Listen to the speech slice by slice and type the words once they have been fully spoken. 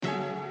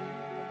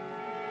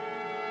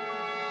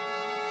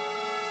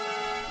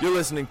You're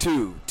listening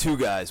to Two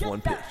Guys, One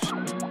Pitch.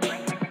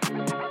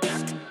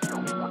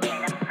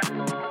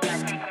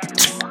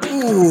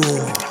 Ooh.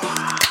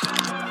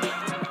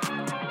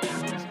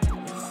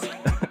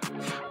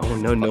 Oh,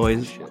 no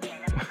noise.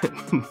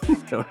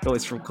 No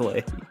noise from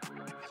Clay.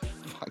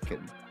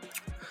 Fucking.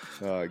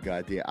 Oh,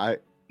 God damn.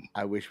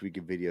 I wish we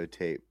could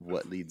videotape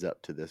what leads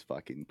up to this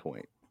fucking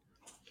point.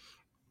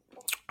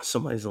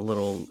 Somebody's a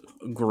little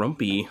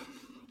grumpy.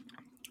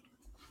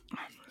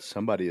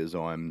 Somebody is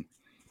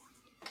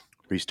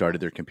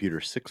restarted their computer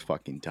 6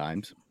 fucking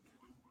times,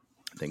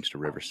 thanks to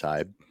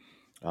Riverside.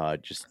 And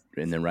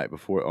then right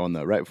before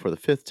the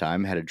 5th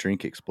time, had a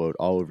drink explode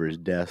all over his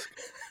desk,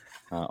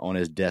 on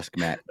his desk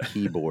mat,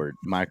 keyboard,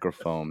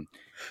 microphone,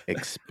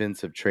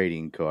 expensive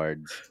trading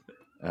cards.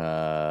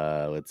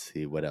 Let's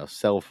see what else,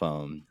 cell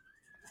phone.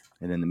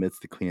 And then in the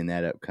midst of cleaning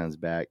that up, comes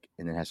back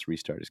and then has to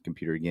restart his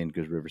computer again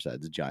because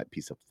Riverside's a giant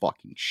piece of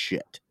fucking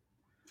shit.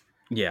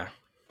 Yeah.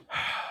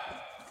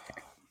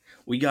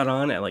 We got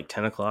on at like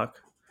 10 o'clock.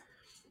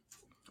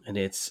 And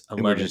it's 11:20.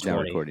 And we're just now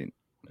recording.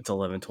 It's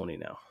 11:20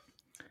 now.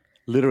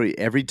 Literally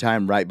every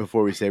time right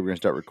before we say we're going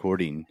to start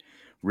recording,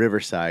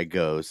 Riverside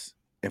goes,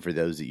 and for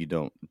those that you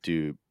don't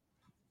do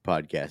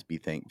podcasts, be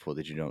thankful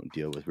that you don't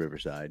deal with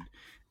Riverside.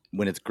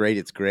 When it's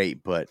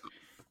great, but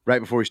right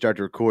before we start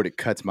to record, it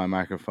cuts my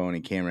microphone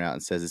and camera out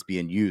and says it's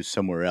being used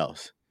somewhere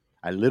else.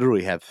 I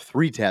literally have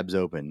 3 tabs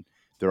open.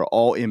 They're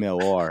all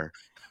MLR.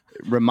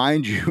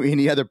 Remind you,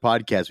 any other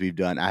podcast we've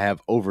done, I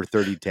have over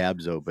 30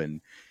 tabs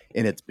open,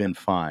 and it's been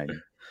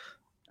fine.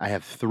 I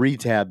have 3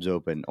 tabs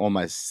open on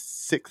my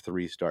 6th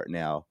restart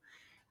now,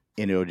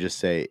 and it'll just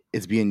say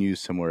it's being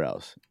used somewhere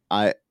else.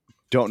 I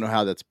don't know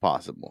how that's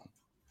possible,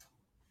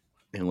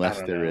 unless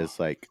there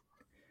is like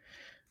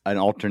an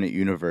alternate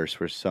universe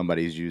where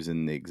somebody's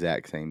using the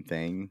exact same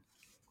thing.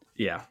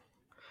 Yeah.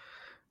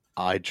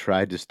 I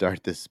tried to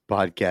start this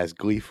podcast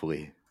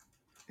gleefully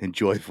and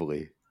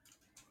joyfully,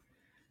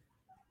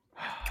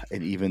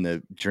 and even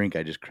the drink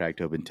I just cracked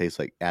open tastes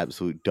like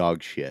absolute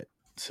dog shit.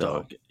 So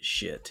Dog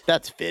shit.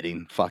 that's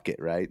fitting. Fuck it,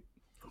 right?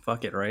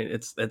 Fuck it, right?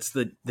 This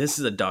is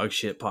a dog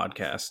shit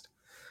podcast.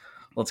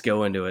 Let's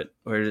go into it.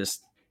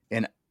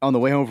 And on the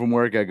way home from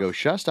work, I go,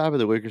 should I stop at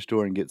the liquor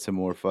store and get some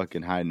more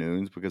fucking high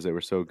noons because they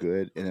were so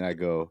good? And then I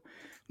go,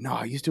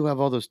 no, you still have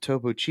all those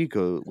Topo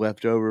Chico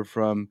left over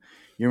from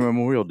your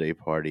Memorial Day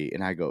party.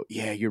 And I go,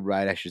 yeah, you're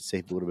right. I should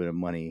save a little bit of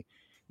money.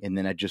 And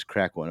then I just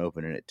crack one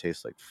open and it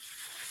tastes like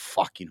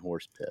fucking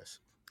horse piss.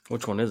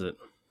 Which one is it?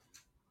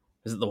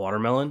 Is it the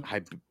watermelon?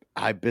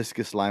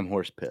 Hibiscus lime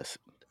horse piss.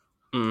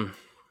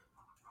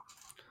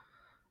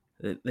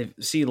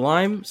 See,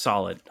 lime,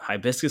 solid.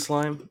 Hibiscus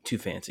lime, too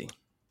fancy.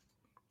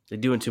 They're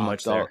doing too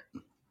much there.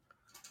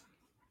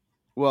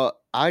 Well,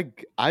 I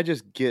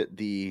just get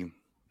the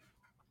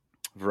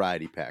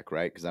variety pack,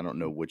 right? Because I don't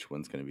know which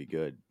one's going to be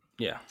good.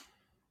 Yeah.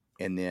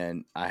 And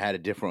then I had a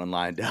different one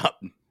lined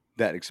up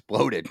that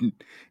exploded.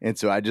 And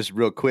so I just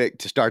real quick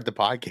to start the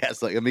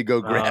podcast, like, let me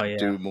go grab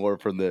 2 more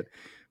from the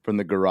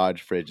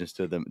garage fridge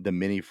instead of the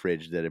mini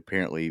fridge that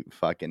apparently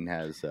fucking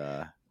has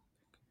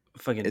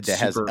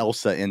has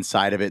Elsa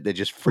inside of it that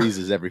just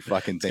freezes every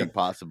fucking thing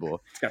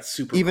possible. It's got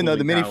super even though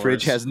the mini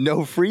fridge has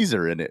no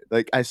freezer in it.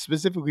 Like, I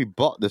specifically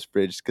bought this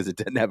fridge because it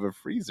doesn't have a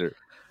freezer.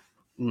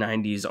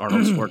 90s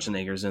Arnold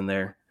Schwarzenegger's in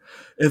there.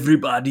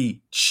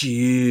 Everybody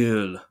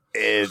chill.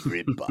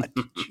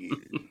 Everybody chill.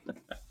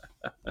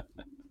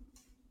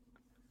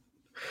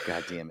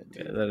 God damn it,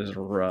 dude. Yeah, that is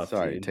rough.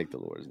 Sorry to take the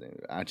Lord's name.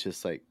 I'm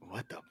just like,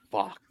 what the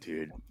fuck,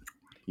 dude?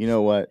 You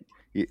know what?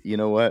 You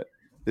know what?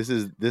 This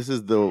is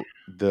the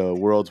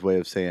world's way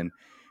of saying,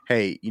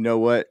 hey, you know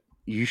what?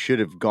 You should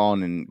have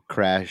gone and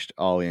crashed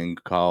Ollie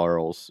and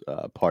Carl's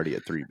party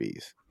at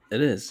 3B's.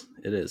 It is.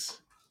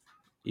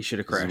 You should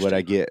have crashed. This is what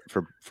I get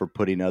for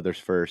putting others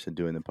first and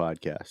doing the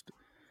podcast.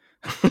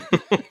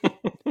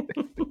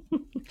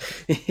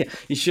 Yeah,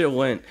 you should have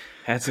went,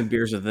 had some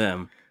beers with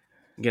them,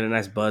 get a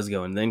nice buzz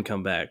going, then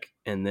come back,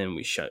 and then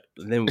we should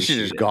have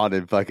just gone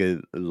and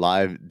fucking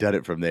live done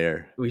it from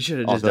there. We should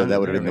have just done that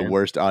would have been the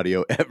worst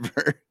audio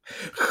ever.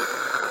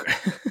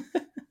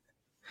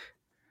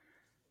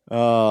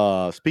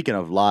 Speaking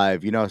of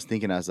live, I was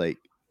thinking, I was like,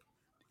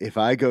 if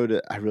I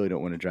really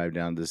don't want to drive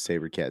down to the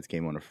Saber Cats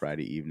game on a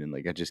Friday evening.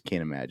 Like, I just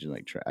can't imagine.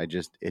 Like,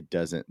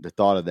 the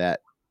thought of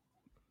that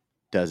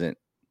doesn't.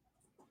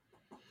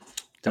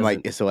 I'm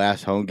like, it's the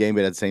last home game,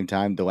 but at the same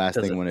time, the last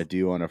thing I want to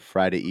do on a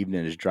Friday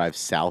evening is drive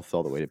south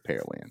all the way to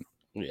Pearland.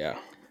 Yeah.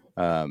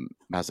 I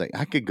was like,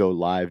 I could go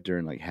live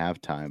during like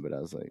halftime, but I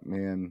was like,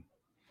 man,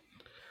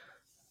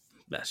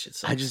 that shit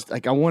sucks. I just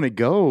I want to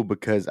go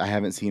because I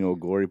haven't seen Old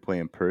Glory play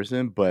in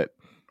person, but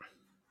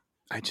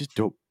I just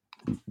don't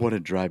want to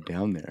drive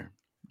down there.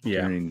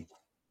 Yeah. And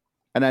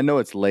I know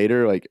it's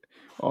later, like,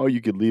 oh,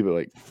 you could leave at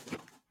like,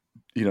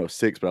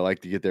 6, but I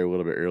like to get there a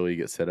little bit early,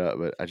 get set up,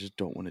 but I just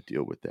don't want to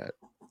deal with that.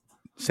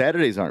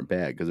 Saturdays aren't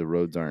bad because the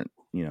roads aren't,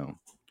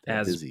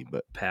 as busy,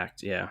 but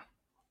packed. Yeah.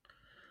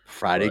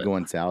 Friday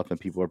going south and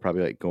people are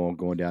probably like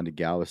going down to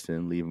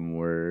Galveston, leaving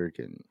work.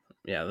 And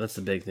yeah, that's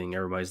the big thing.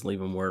 Everybody's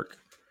leaving work.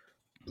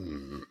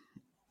 And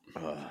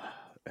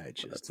It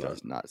just That's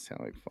does not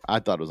sound like fun. I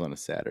thought it was on a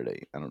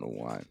Saturday. I don't know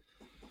why.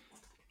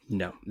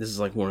 No, this is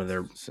like one of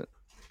their So,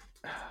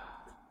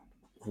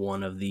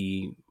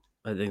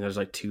 I think there's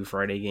like 2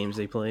 Friday games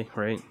they play,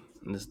 right?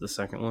 And this is the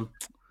second one.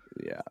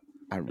 yeah,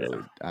 I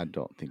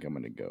don't think I'm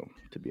gonna go.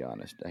 To be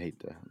honest, I hate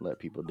to let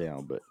people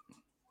down, but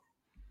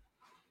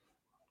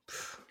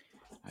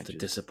The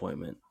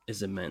disappointment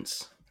is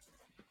immense.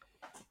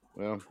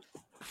 Well,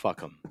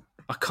 fuck them.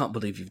 I can't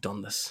believe you've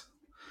done this.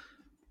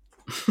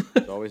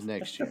 It's always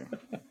next year.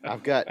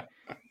 I've got.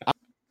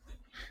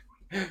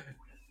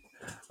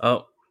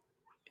 Oh,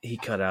 he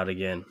cut out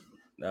again.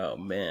 Oh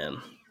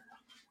man.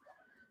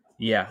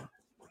 Yeah.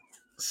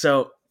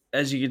 So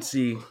as you can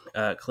see,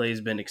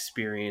 Clay's been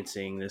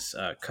experiencing this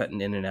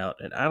cutting in and out,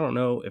 and I don't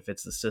know if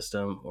it's the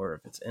system or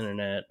if it's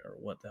internet or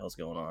what the hell's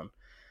going on.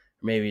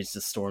 Maybe it's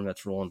the storm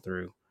that's rolling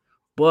through.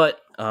 But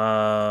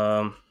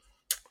yeah,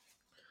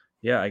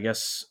 I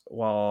guess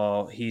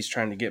while he's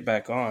trying to get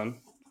back on,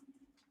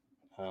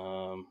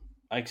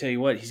 I tell you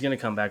what, he's going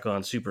to come back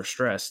on super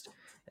stressed.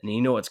 And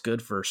you know what's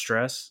good for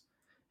stress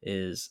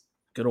is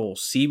good old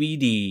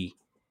CBD.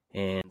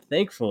 And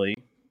thankfully,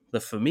 the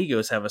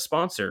Famigos have a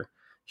sponsor,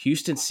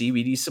 Houston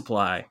CBD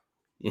Supply.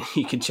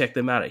 You can check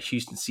them out at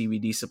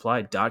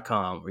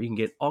HoustonCBDSupply.com, where you can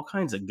get all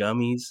kinds of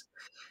gummies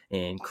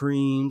and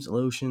creams,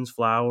 lotions,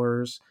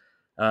 flowers,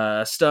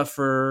 stuff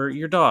for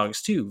your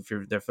dogs too,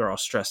 if they're all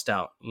stressed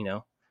out, you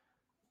know.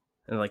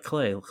 And like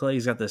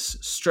Clay's got this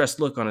stressed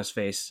look on his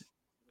face.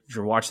 If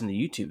you're watching the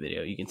YouTube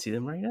video, you can see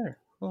them right there.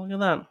 Oh, look at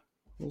that. A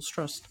little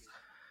stressed.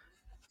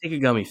 Take a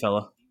gummy,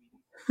 fella.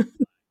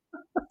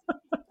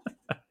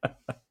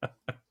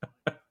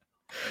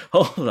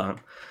 Hold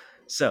on.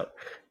 So,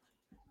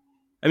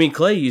 I mean,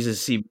 Clay uses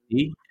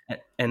CBD,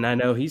 and I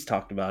know he's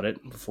talked about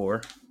it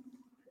before.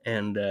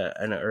 And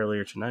I know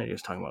earlier tonight he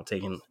was talking about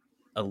taking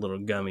a little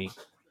gummy,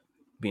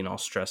 being all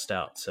stressed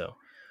out. So,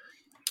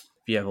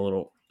 if you have a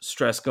little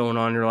stress going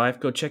on in your life,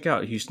 go check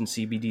out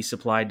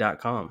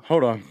HoustonCBDSupply.com.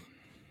 Hold on.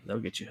 They'll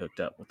get you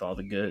hooked up with all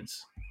the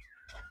goods.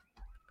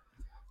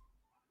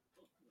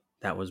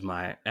 That was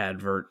my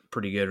advert.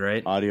 Pretty good,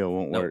 right? Audio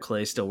won't No, work.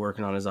 Clay's still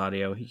working on his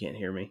audio. He can't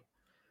hear me.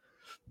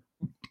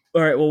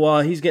 All right, well,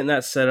 while he's getting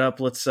that set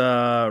up, let's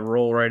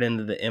roll right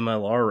into the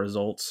MLR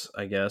results,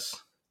 I guess.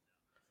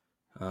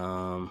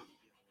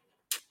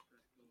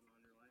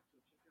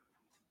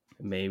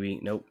 Maybe.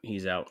 Nope,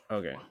 he's out.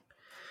 Okay.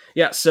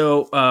 Yeah,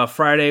 so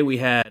Friday we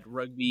had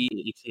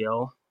rugby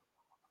ATL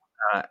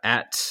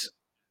at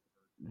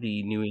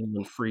the New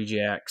England Free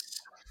Jacks.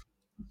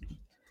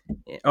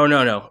 Oh,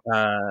 no.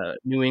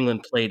 New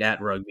England played at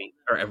rugby,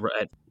 or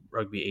at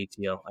rugby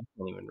ATL. I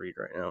can't even read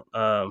right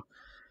now.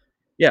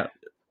 Yeah,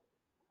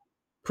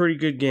 pretty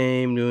good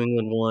game. New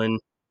England won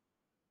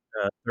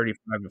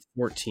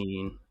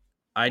 35-14.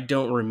 I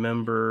don't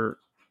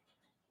remember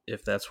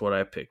if that's what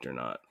I picked or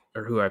not,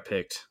 or who I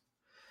picked.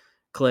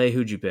 Clay,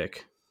 who'd you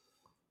pick?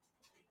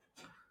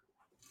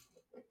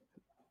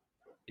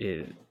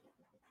 He's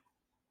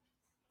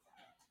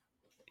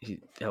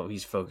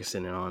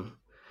focusing in on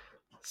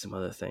some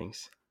other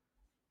things.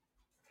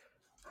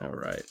 All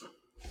right.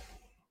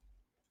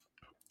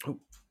 Oh,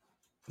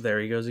 there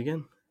he goes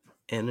again.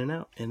 In and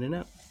out, in and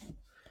out.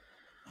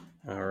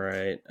 All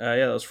right. Yeah,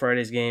 that was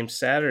Friday's game.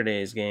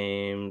 Saturday's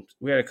game,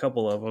 we had a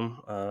couple of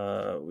them.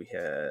 We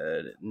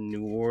had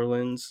New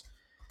Orleans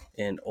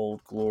and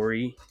Old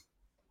Glory.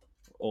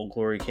 Old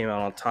Glory came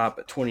out on top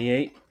at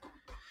 28.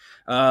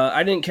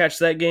 I didn't catch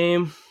that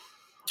game.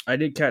 I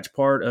did catch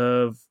part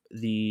of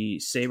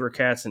the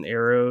Sabercats and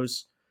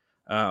Arrows.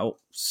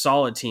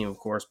 Solid team, of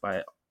course,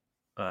 by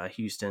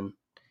Houston.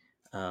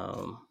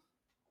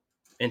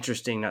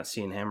 Interesting not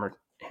seeing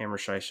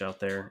Hammershice out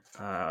there.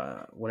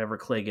 Whenever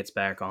Clay gets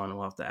back on,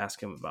 we'll have to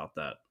ask him about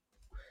that,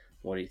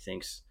 what he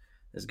thinks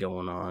is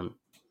going on.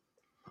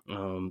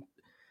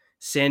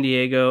 San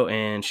Diego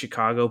and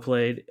Chicago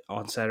played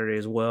on Saturday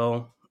as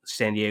well.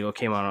 San Diego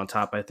came out on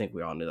top. I think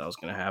we all knew that was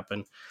going to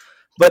happen.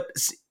 But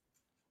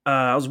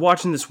I was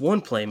watching this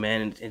one play,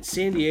 man, and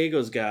San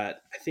Diego's got,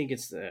 I think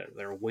it's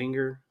their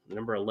winger,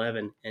 number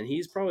 11, and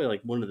he's probably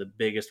like one of the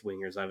biggest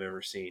wingers I've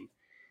ever seen.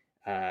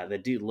 The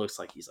dude looks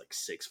like he's like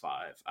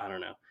 6'5". I don't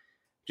know.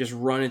 Just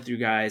running through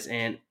guys,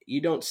 and you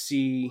don't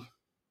see,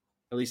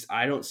 at least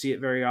I don't see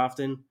it very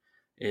often,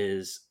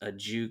 is a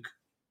juke,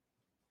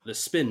 the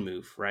spin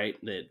move,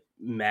 right? That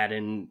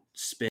Madden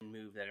spin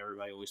move that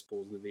everybody always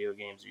pulls in the video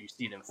games, or you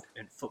see it in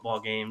football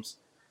games.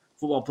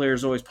 Football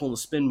players always pull the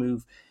spin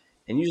move.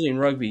 And usually in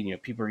rugby, you know,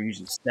 people are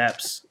using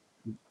steps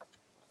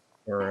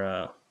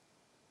or,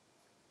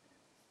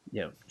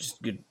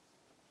 just good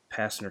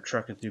passing or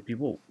trucking through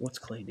people. What's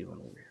Clay doing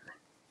over here?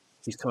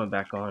 He's coming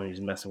back on and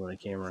he's messing with the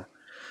camera.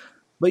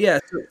 But yeah.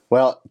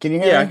 Well, can you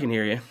hear me? Yeah, I can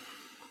hear you.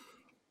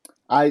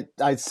 I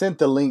sent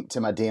the link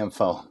to my damn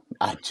phone.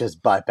 I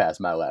just bypassed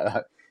my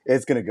laptop.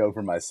 It's gonna go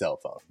for my cell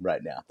phone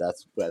right now.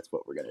 That's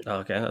what we're gonna do.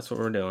 Okay, that's what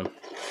we're doing.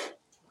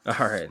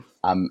 All right.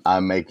 I'm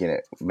making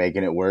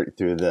it work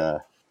through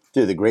the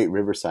great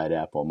Riverside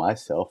app on my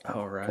cell phone.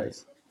 All right.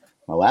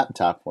 My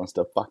laptop wants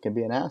to fucking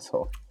be an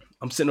asshole.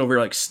 I'm sitting over here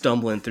like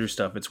stumbling through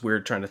stuff. It's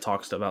weird trying to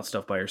talk about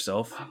stuff by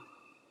yourself.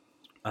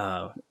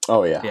 Oh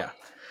yeah. Yeah.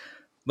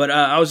 But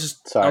I was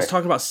Sorry.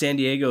 talking about San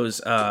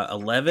Diego's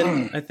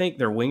 11, I think,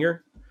 their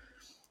winger.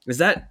 Is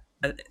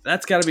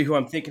that's got to be who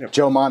I'm thinking of.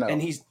 Joe Mano.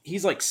 And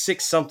he's like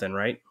 6 something,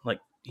 right? Like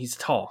he's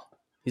tall.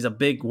 He's a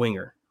big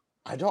winger.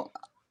 I don't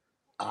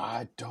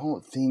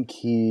think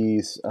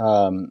he's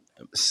San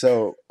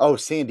Diego.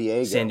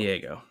 San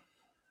Diego.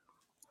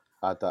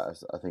 I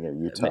think of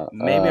Utah.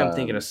 Maybe I'm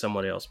thinking of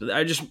somebody else. But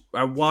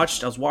I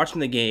was watching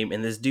the game,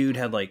 and this dude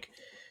had like,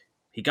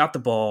 he got the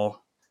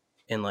ball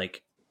and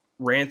like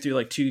ran through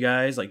like 2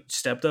 guys, like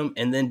stepped them,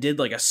 and then did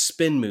like a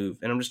spin move.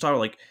 And I'm just talking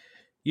like,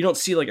 you don't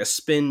see like a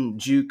spin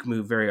juke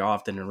move very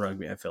often in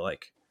rugby, I feel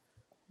like.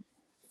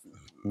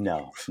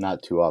 No,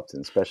 not too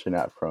often, especially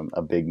not from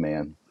a big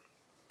man.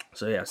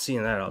 So yeah,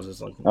 seeing that, I was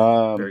just like,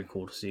 very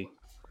cool to see.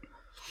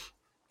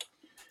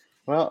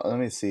 Well, let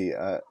me see.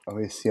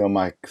 On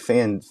my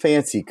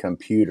fancy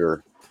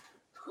computer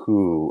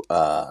who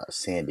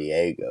San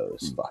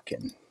Diego's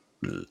fucking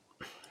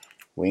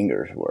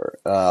wingers were.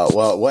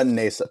 Well, it wasn't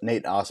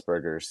Nate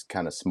Osberger's,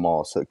 kind of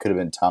small, so it could have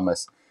been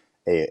Thomas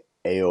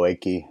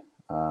Aoaki.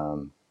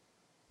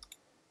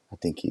 I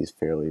think he's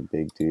fairly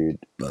big dude.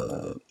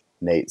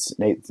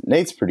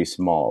 Nate's pretty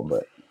small,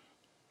 but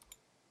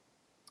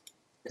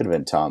could have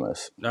been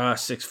Thomas.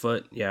 6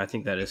 foot. Yeah, I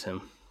think that is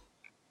him.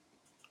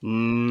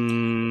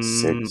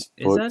 6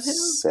 is foot, that him?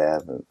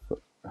 7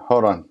 foot.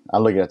 Hold on,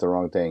 I'm looking at the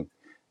wrong thing.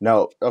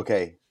 No,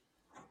 okay.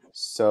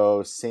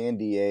 So San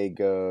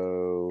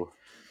Diego,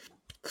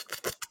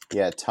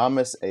 yeah,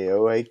 Thomas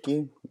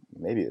Aoaki.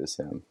 Maybe it was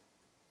him.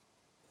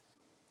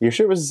 You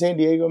sure it was a San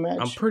Diego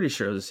match? I'm pretty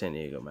sure it was a San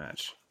Diego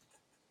match.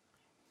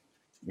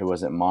 It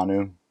wasn't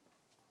Manu.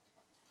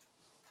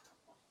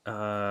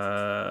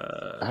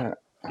 No.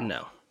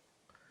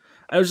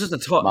 I was just the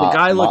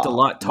guy looked a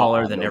lot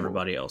taller than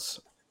everybody else,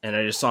 and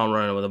I just saw him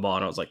running with the ball,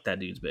 and I was like, that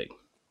dude's big.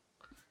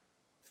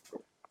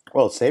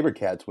 Well,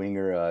 Sabercats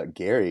winger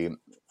Gary,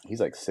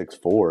 he's like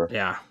 6'4".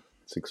 Yeah.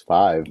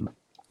 6'5".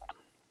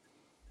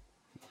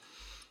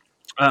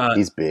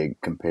 He's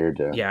big compared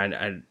to.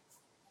 Yeah,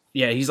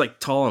 yeah, he's like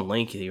tall and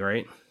lanky,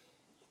 right?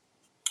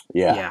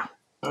 Yeah.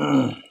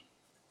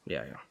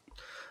 Yeah.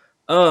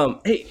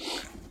 Hey,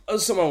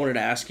 something I wanted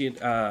to ask you.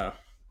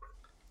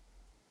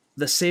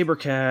 The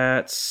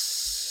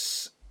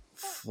Sabercats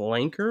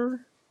flanker,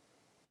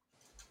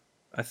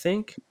 I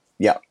think.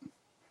 Yeah.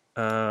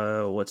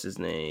 What's his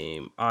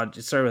name?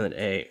 It started with an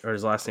A, or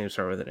his last name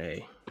started with an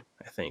A,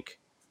 I think.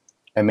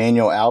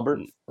 Emmanuel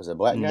Albert was a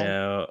black guy.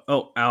 No.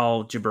 Oh,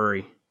 Al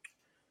Jaburi.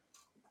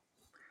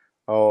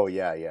 Oh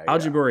yeah. Al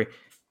Jaburi.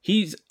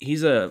 He's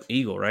a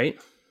Eagle, right?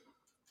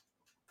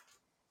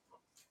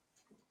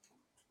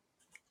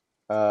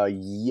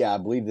 Yeah, I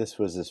believe this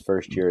was his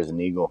first year as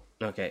an Eagle.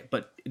 Okay,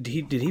 but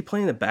did he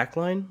play in the back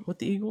line with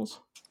the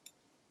Eagles?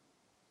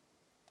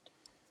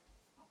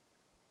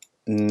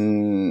 I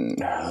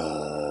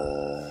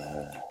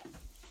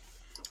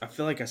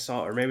feel like I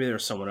saw, or maybe there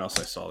was someone else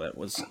I saw that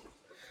was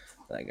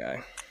that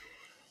guy.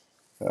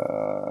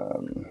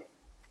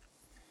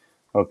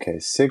 Okay,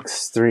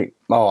 6'3".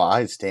 Oh,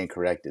 I stand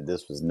corrected.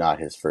 This was not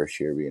his first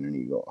year being an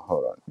Eagle.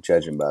 Hold on.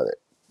 Judging by the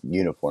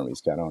uniform he's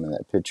got on in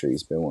that picture,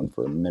 he's been one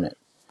for a minute.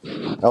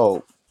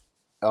 Oh,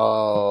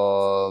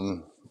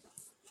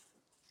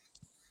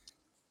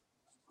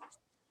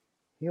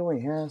 he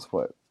only has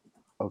what?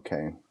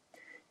 Okay.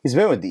 He's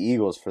been with the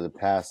Eagles for the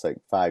past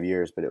like 5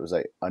 years, but it was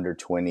like under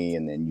 20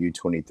 and then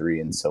U23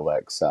 and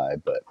select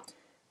side. But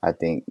I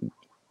think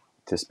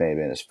this may have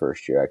been his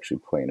first year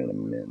actually playing in a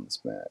men's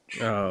match.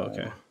 Oh,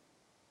 okay.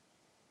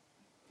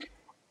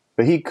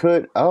 But he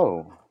could.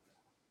 Oh,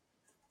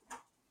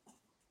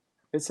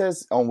 it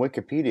says on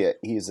Wikipedia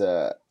he's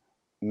a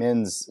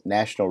men's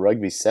national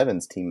rugby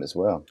sevens team as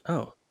well.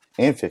 Oh,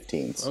 and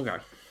 15s. Okay.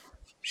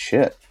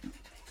 Shit.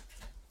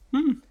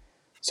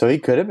 So he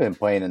could have been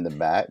playing in the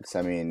backs.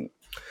 I mean,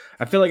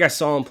 I feel like I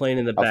saw him playing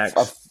in the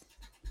backs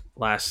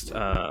last.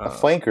 A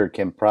flanker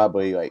can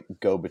probably like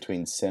go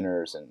between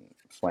centers and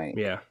flank.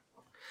 Yeah,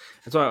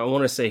 that's why I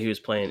want to say he was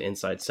playing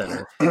inside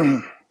center.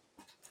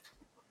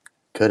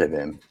 Could have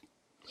been.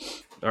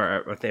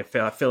 Or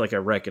I feel like I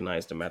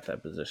recognized him at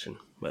that position,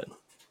 but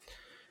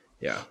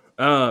yeah.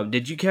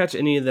 Did you catch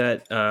any of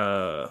that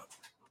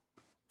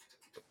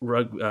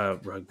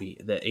rugby,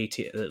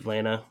 the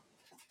Atlanta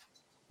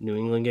New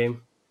England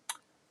game?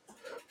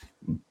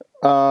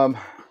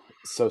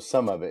 So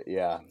some of it,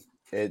 yeah.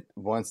 It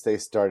once they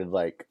started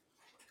like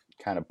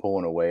kind of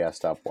pulling away, I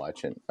stopped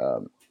watching.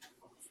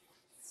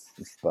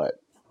 But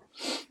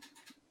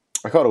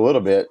I caught a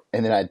little bit,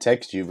 and then I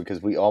text you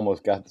because we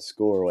almost got the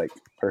score like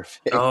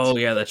perfect. Oh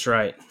yeah, that's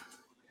right.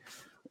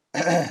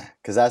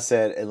 Because I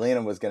said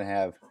Atlanta was going to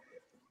have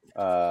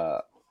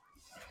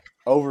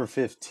over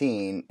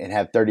 15 and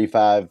have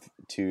 35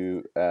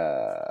 to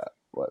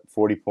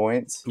 40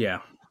 points. Yeah.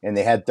 And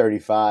they had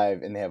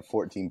 35 and they have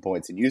 14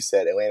 points. And you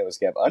said Atlanta was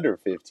going to have under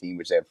 15,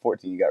 which they have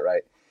 14. You got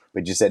right.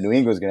 But you said New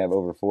England was going to have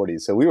over 40.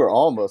 So we were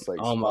almost like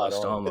spot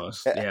on.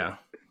 Almost, yeah.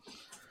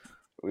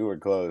 We were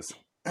close.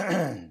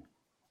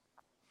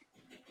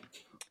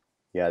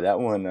 Yeah, that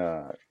one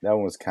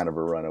was kind of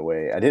a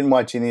runaway. I didn't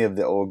watch any of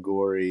the old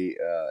gory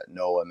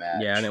Nola Yeah, I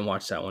match. didn't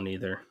watch that one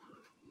either,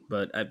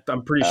 but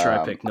I'm pretty sure I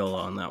Um, picked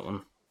Nola on that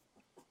one.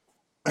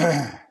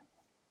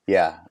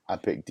 yeah, I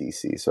picked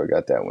DC, so I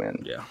got that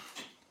win. Yeah.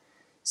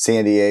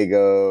 San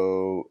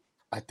Diego,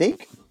 I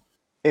think,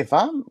 if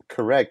I'm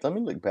correct, let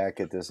me look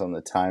back at this on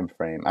the time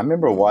frame. I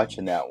remember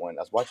watching that one.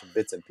 I was watching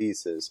bits and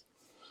pieces,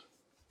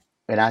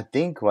 and I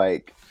think,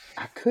 like,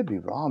 I could be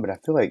wrong, but I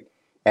feel like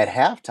at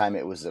halftime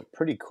it was a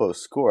pretty close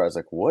score. I was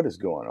like, what is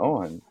going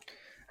on?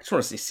 I just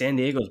want to say San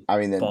Diego's I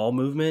mean, then ball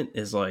movement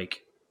is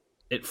like,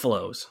 it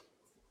flows.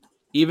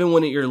 Even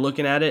when you're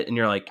looking at it and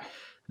you're like,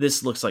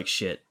 this looks like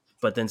shit,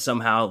 but then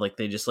somehow like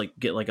they just like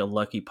get like a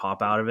lucky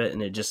pop out of it,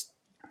 and it just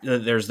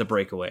there's the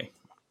breakaway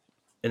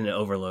and an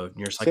overload, and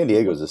you're just like, San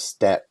Diego's a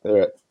stack.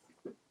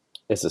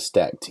 It's a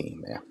stacked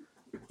team, man.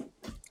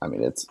 I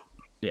mean,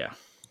 yeah,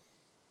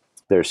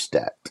 they're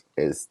stacked.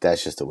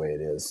 That's just the way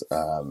it is.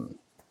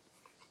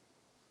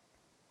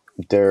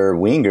 Their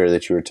winger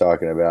that you were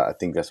talking about, I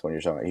think that's when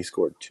you're talking about. He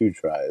scored 2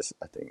 tries,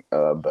 I think.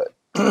 But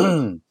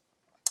so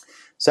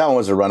that one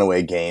was a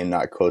runaway game,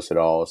 not close at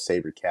all.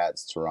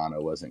 SaberCats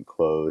Toronto wasn't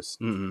close.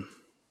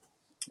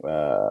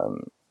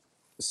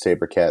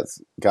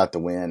 SaberCats got the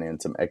win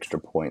and some extra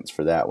points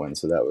for that one,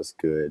 so that was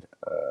good.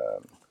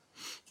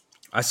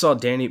 I saw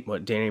Danny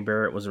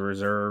Barrett was a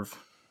reserve,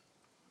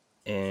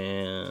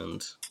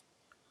 and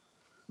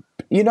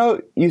You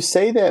know, you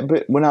say that,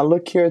 but when I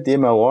look here at the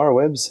MLR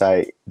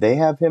website, they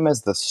have him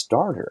as the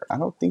starter. I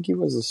don't think he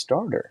was a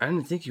starter. I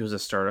didn't think he was a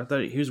starter. I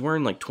thought he was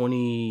wearing like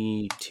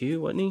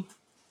 22, wasn't he?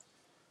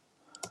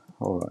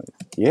 Hold on.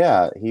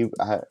 Yeah,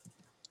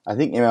 I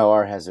think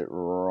MLR has it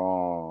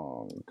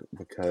wrong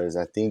because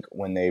I think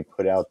when they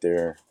put out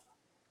their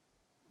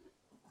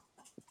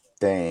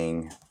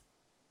thing,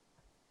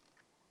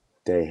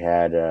 they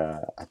had.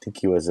 I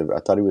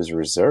thought he was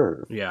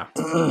reserve. Yeah.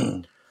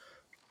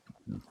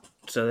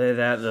 So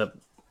the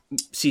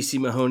CC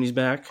Mahoney's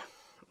back.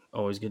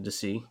 Always good to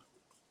see.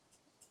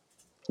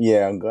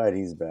 Yeah, I'm glad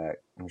he's back.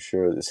 I'm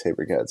sure the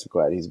SaberCats are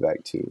glad he's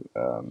back too.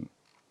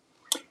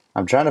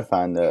 I'm trying to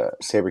find the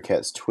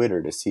SaberCats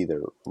Twitter to see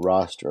their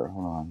roster.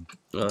 Hold on.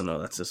 Oh no,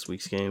 that's this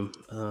week's game.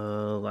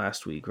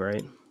 Last week,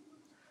 right?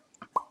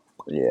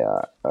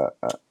 Yeah. Here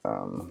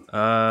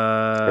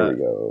we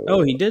go.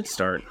 Oh, he did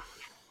start.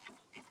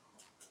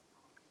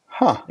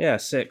 Huh. Yeah,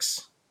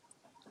 6.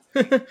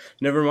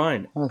 Never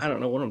mind. I don't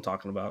know what I'm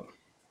talking about.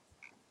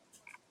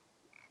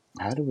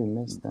 How do we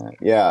miss that?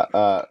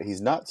 Yeah, he's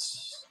not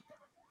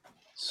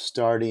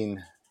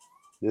starting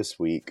this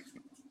week.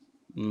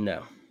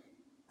 No.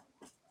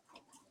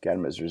 Got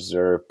him as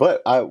reserve.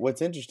 But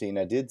what's interesting,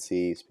 I did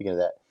see, speaking of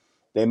that,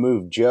 they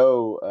moved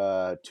Joe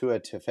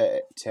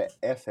Tefe,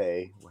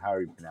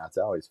 however you pronounce it.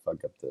 I always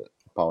fuck up the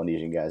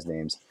Polynesian guys'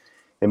 names.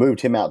 They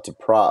moved him out to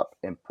prop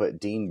and put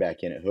Dean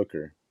back in at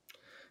hooker.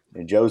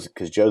 And Joe's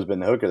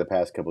been the hooker the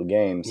past couple of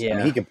games. Yeah. I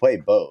mean, he can play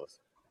both.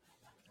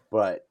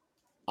 But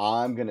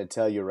I'm going to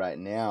tell you right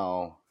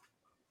now,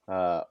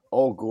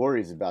 Old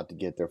Glory's about to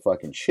get their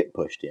fucking shit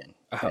pushed in.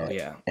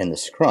 Yeah. In the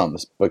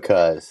scrums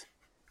because,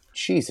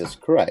 Jesus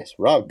Christ,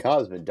 Rob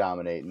Cobb's been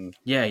dominating.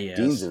 Yeah, he has.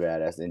 Dean's a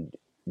badass. And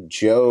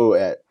Joe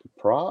at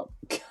prop,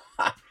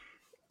 God,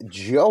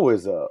 Joe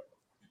is a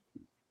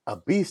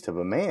beast of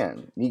a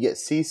man. You get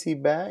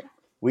CC back.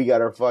 We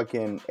got our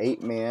fucking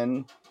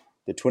 8-man,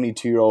 the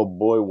 22-year-old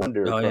boy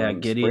wonder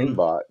from Gideon.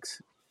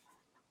 Springboks.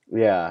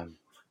 Yeah.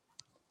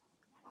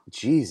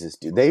 Jesus,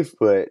 dude. They've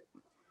put...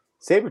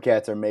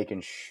 SaberCats are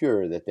making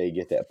sure that they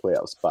get that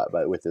playoff spot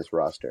with this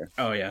roster.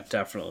 Oh, yeah,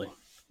 definitely.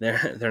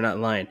 They're not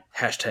lying.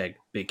 Hashtag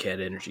Big Cat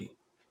Energy.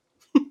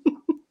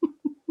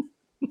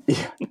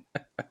 Yeah.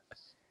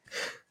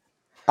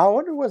 I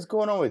wonder what's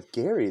going on with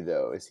Gary,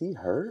 though. Is he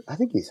hurt? I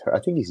think he's hurt. I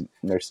think he's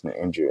nursing an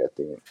injury, I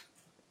think.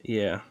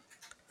 Yeah.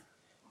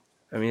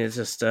 I mean, it's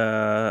just,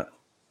 yeah.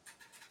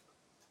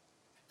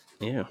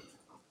 Yeah.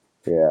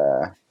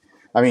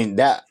 I mean,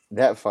 that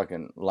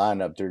fucking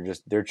lineup,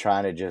 they're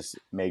trying to just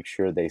make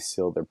sure they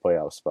seal their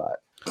playoff spot.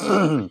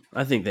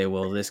 I think they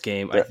will this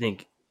game. I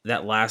think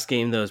that last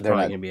game, though, is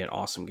probably going to be an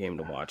awesome game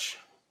to watch.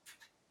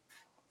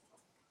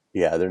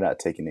 Yeah, they're not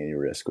taking any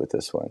risk with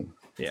this one.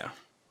 Yeah.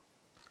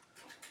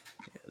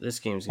 This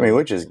game's I mean,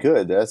 which is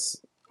good.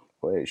 That's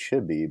the way it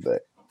should be,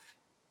 but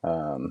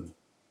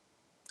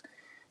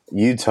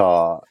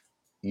Utah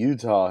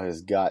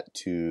has got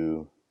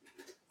to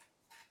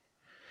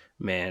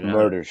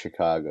murder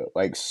Chicago.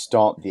 Like,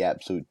 stomp the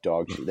absolute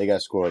dog shit. They got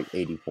to score like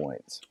 80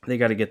 points. They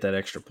got to get that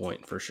extra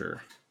point for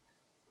sure.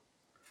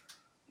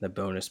 The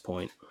bonus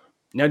point.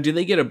 Now, do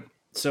they get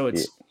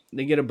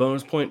they get a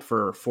bonus point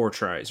for 4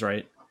 tries,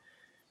 right?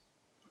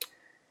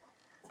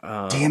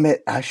 Damn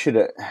it. I should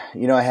have,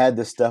 I had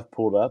this stuff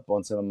pulled up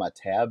on some of my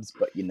tabs,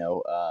 but, don't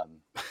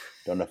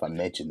know if I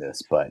mentioned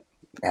this, but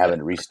having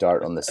to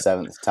restart on the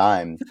 7th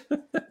time,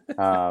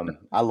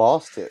 I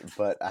lost it,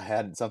 but I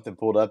had something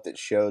pulled up that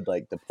showed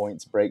like the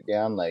points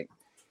breakdown, like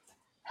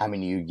how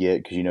many you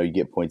get, because, you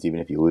get points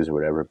even if you lose or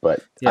whatever.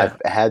 But yeah.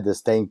 I had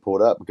this thing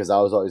pulled up because I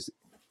was always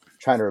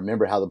trying to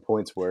remember how the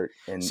points work,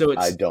 and So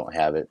I don't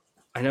have it.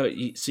 I know.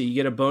 So you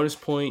get a bonus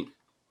point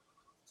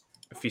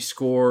if you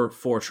score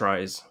 4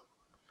 tries,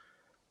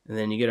 and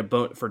then you get a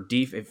bonus for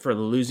for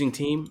the losing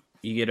team.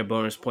 You get a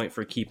bonus point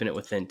for keeping it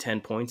within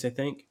 10 points. I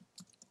think.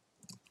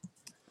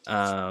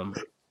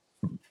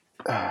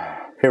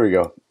 Here we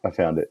go. I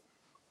found it.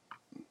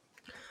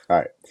 All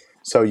right.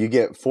 So you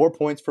get 4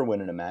 points for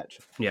winning a match.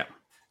 Yeah.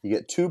 You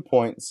get 2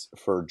 points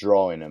for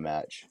drawing a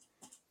match.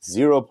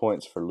 0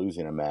 points for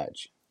losing a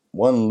match.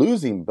 1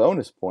 losing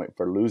bonus point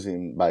for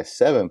losing by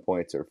 7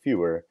 points or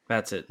fewer.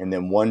 That's it. And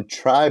then 1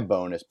 try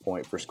bonus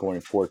point for scoring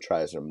 4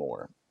 tries or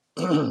more.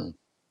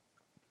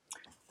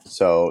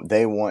 So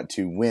they want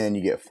to win,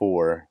 you get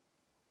 4.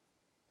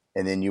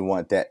 And then you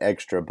want that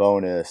extra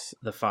bonus.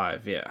 The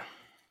 5, yeah.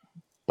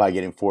 By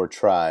getting 4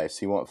 tries.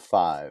 So you want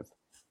 5.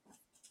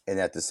 And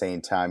at the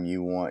same time,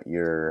 you want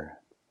your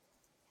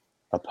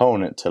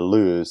opponent to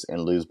lose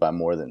and lose by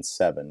more than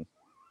 7.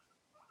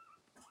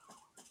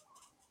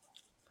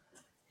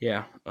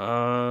 Yeah.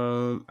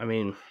 I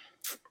mean,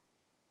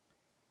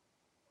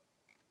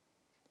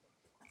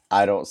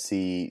 I don't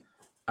see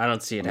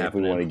it happening. If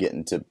we want to get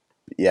into,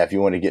 if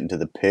you want to get into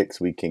the picks,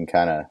 we can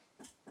kind of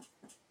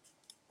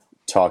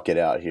talk it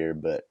out here.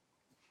 But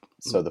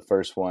so the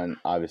first one,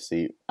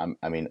 obviously, I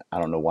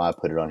don't know why I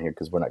put it on here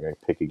because we're not going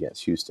to pick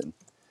against Houston.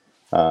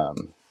 I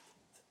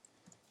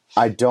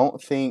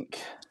don't think.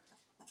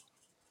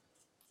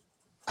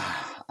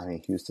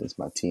 Houston's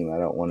my team. I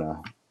don't want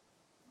to.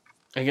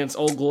 Against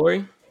Old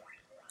Glory?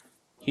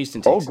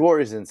 Houston takes Old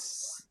Glory is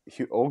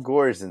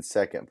in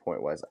second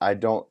point wise.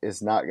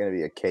 It's not going to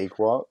be a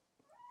cakewalk.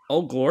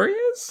 Old Glory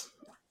is?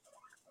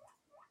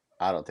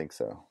 I don't think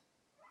so.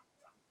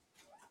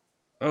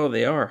 Oh,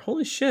 they are.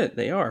 Holy shit,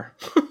 they are.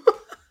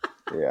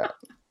 Yeah.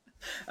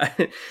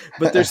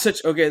 But there's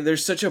such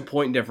a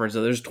point difference.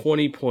 So there's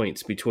 20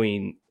 points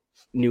between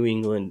New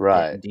England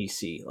and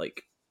DC.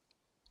 Like,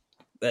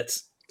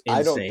 that's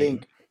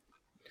insane.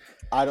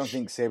 I don't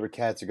think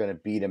SaberCats are going to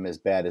beat them as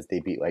bad as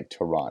they beat like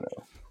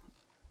Toronto.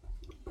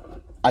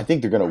 I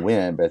think they're going to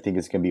win, but I think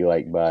it's going to be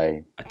like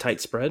by a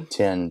tight spread.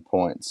 10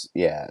 points.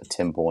 Yeah,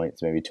 10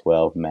 points, maybe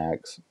 12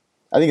 max.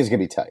 I think it's going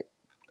to be tight.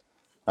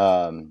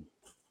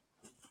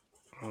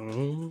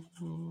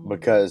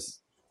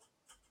 Because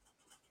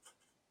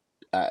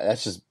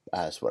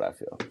that's what I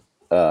feel.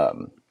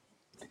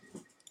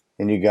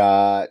 And you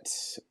got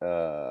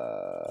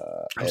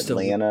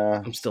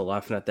Atlanta. I'm still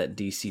laughing at that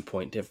DC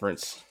point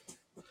difference.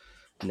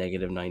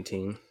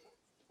 -19.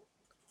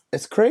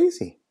 It's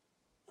crazy.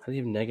 How do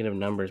you have negative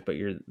numbers, but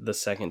you're the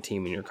second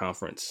team in your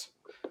conference?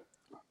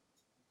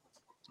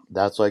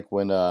 That's like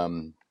when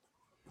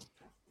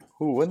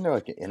wasn't there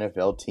like an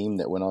NFL team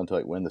that went on to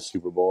like win the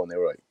Super Bowl and they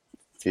were like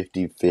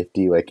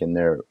 50-50 like in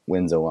their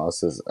wins and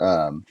losses.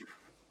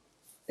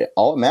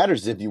 All it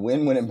matters is if you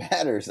win when it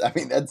matters. I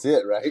mean, that's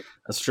it, right?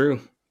 That's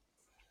true.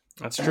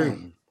 That's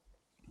true.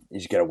 You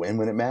just gotta win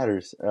when it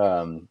matters.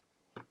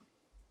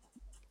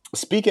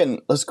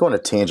 Let's go on a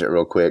tangent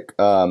real quick.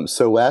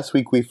 So last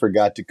week we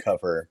forgot to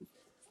cover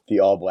the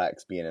All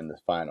Blacks being in the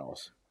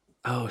finals.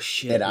 Oh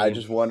shit! And I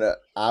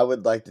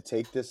would like to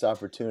take this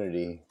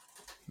opportunity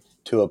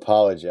to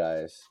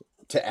apologize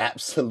to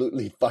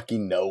absolutely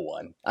fucking no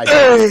one.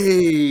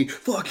 Hey,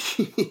 fuck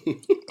you!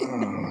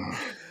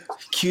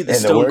 Cue the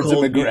Stone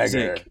Cold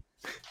music.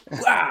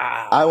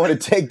 Wow. I want to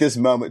take this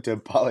moment to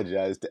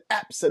apologize to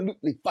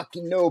absolutely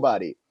fucking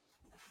nobody.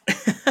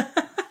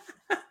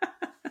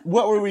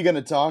 What were we going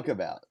to talk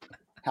about?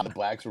 How the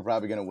Blacks were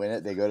probably going to win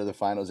it. They go to the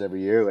finals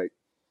every year. Like,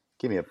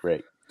 give me a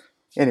break.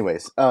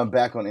 Anyways,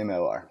 back on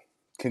MLR.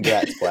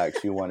 Congrats,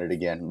 Blacks. You won it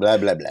again. Blah,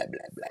 blah, blah,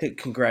 blah, blah.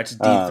 Congrats,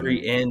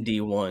 D3 and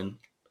D1.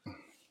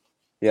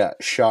 Yeah,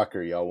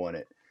 shocker. Y'all won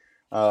it.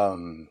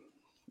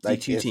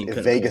 Like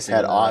if Vegas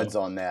had odds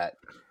on that,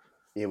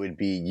 it would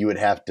be you would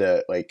have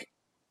to bet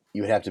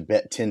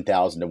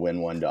 $10,000 to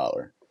win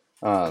 $1.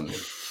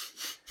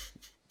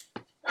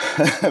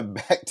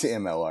 Back to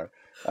MLR.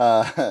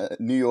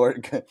 New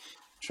York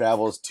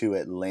travels to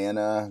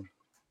Atlanta.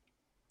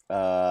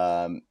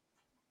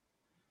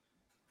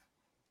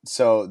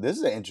 So this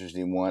is an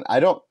interesting one. I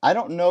don't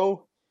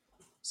know.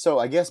 So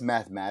I guess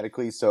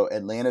mathematically, so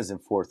Atlanta's in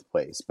 4th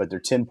place, but they're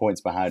 10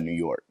 points behind New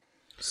York.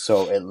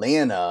 So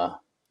Atlanta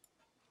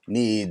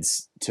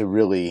needs to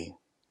really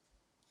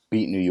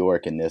beat New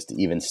York in this to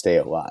even stay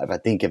alive. I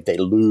think if they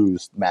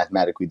lose,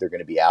 mathematically, they're going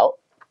to be out.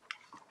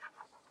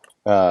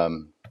 I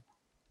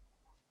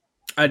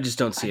just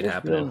don't see it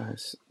happening.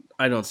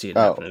 I don't see it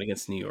happening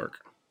against New York.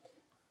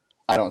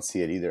 I don't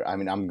see it either. I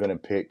mean, I'm going to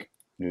pick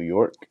New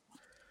York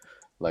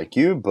like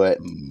you, but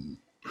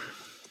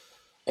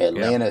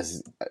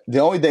Atlanta's the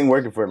only thing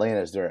working for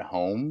Atlanta is they're at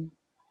home,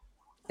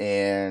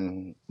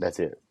 and that's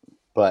it.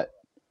 But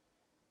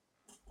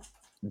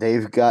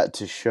they've got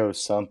to show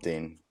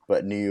something.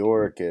 But New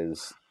York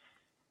is,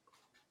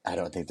 I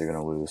don't think they're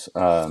going to lose.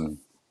 No,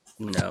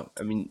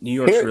 I mean New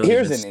York's really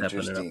been stepping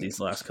it up these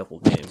last couple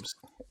of games.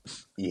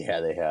 Yeah,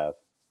 they have.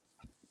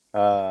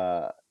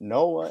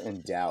 Noah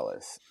and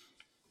Dallas.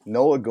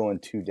 Noah going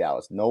to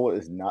Dallas. Noah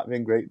has not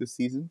been great this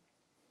season.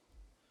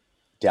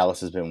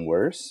 Dallas has been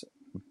worse,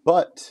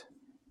 but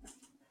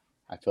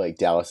I feel like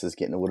Dallas is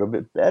getting a little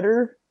bit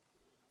better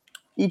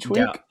each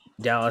week.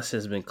 Dallas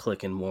has been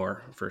clicking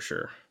more for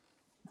sure.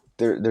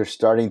 They're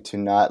starting to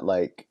not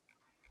like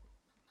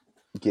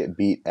get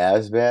beat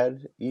as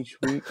bad each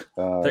week.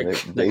 I'm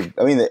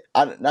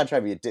not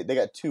trying to be a dick. They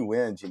got 2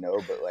 wins,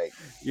 but like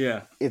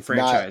it's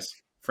franchise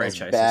not as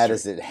bad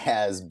history.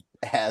 as it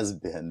has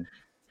been.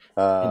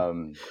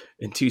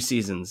 In 2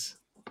 seasons,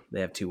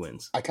 they have 2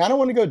 wins. I kind of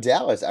want to go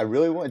Dallas. I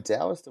really want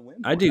Dallas to win.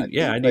 I do.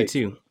 I do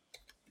too.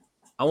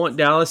 I want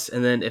Dallas,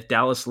 and then if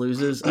Dallas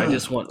loses, I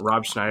just want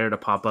Rob Schneider to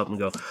pop up and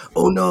go,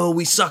 "Oh no,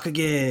 we suck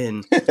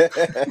again."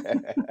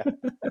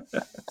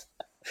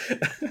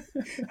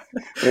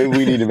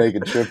 We need to make a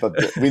trip up.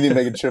 We need to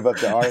make a trip up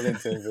to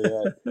Arlington for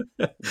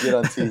that. Get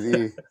on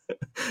TV.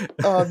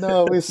 Oh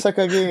no, we suck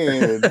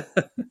again.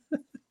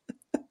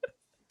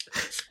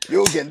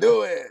 You can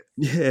do it.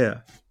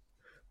 Yeah.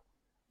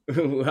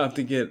 We'll have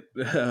to get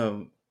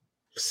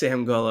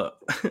Sam Gullah.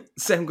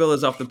 Sam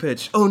Gullah's off the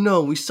pitch. Oh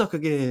no, we suck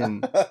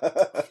again.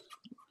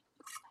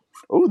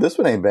 Oh, this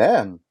one ain't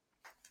bad.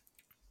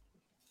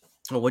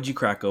 Well, what'd you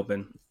crack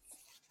open?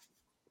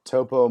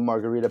 Topo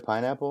margarita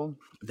pineapple.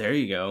 There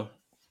you go.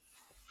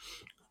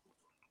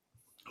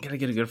 Gotta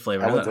get a good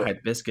flavor. Not that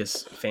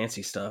hibiscus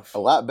fancy stuff. A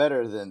lot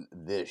better than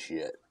this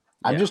shit.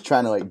 I'm just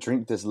trying to like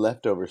drink this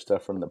leftover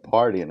stuff from the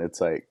party, and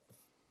it's like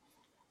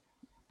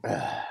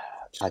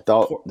I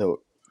thought the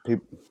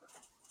people.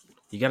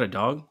 You got a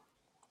dog?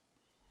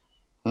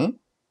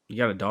 You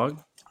got a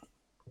dog?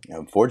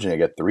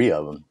 Unfortunately, I got 3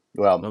 of them.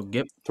 Well, no,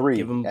 3.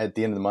 Give them, at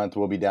the end of the month,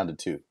 we'll be down to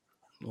 2.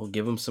 We'll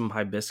give them some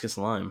hibiscus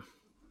lime.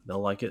 They'll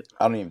like it.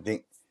 I don't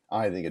think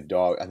a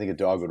dog. I think a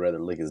dog would rather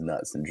lick his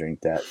nuts than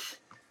drink that.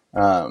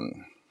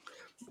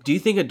 Do you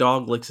think a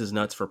dog licks his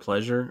nuts for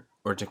pleasure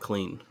or to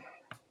clean?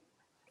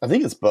 I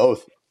think it's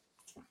both.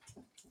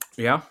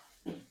 Yeah?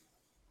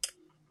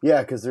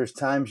 Yeah, because there's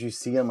times you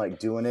see him like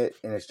doing it,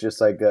 and it's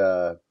just like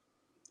a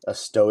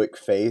stoic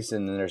face,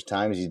 and then there's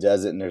times he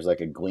does it, and there's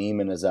like a gleam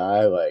in his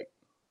eye, like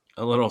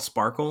a little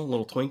sparkle, a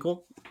little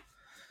twinkle.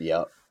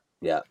 Yep.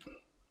 Yeah.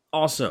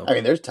 Also, I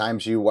mean, there's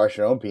times you wash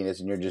your own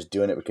penis, and you're just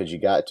doing it because you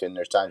got to, and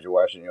there's times you're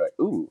washing, and you're like,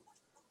 ooh,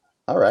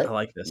 all right, I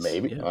like this.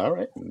 Maybe, yeah. All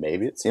right,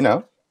 maybe it's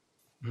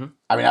Mm-hmm.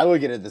 I mean, I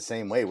look at it the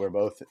same way. We're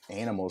both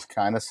animals,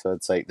 kind of, so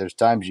it's like there's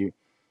times you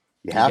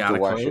have to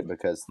wash it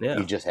because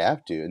you just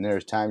have to. And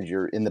there's times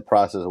you're in the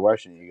process of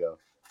washing it, you go,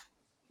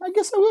 I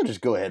guess I will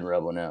just go ahead and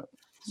rub one out.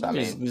 So, I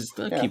mean, just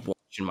keep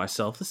washing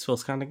myself. This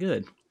feels kind of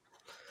good.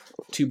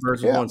 2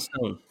 birds with 1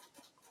 stone.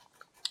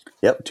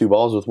 Yep, 2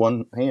 balls with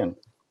 1 hand.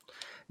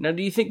 Now,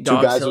 do you think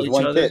dogs tell each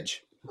other?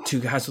 Pitch. 2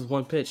 guys with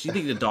 1 pitch. Do you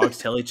think the dogs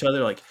tell each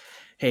other, like,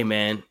 hey,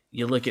 man,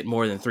 you lick it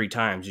more than 3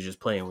 times, you're just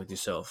playing with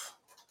yourself?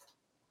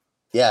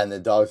 Yeah, and the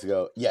dogs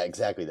go, yeah,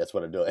 exactly. That's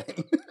what I'm doing.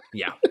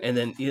 Yeah, and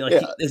then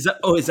is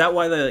that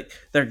why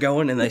they're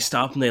going and they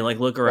stop and they like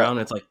look around?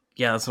 And it's like,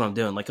 yeah, that's what I'm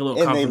doing. Like a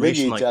little and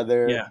confirmation. They lick each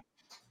other. Yeah,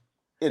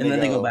 and then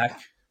they go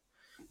back.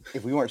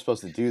 If we weren't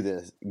supposed to do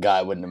this,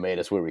 God wouldn't have made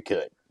us where we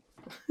could.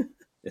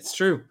 It's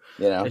true.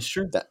 It's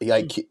true.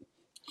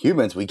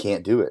 Humans, we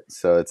can't do it.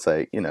 So it's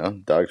like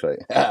dogs are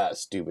like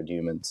stupid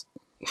humans.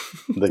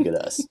 Look at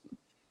us.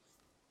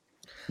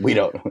 We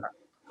don't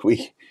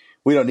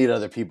need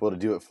other people to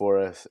do it for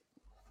us.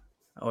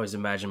 I always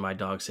imagine my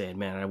dog saying,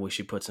 man, I wish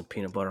he put some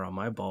peanut butter on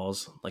my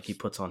balls like he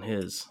puts on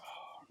his.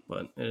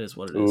 But it is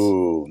what it is.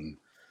 Ooh,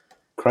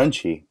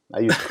 crunchy. I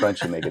use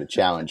crunchy, make it a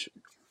challenge.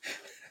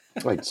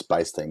 I like to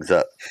spice things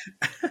up.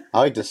 I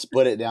like to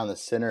split it down the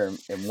center,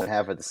 and 1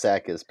 half of the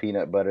sack is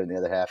peanut butter, and the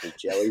other half is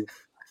jelly.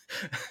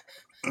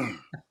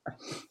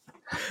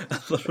 A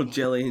little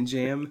jelly and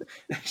jam.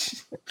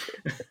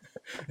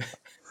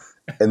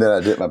 And then I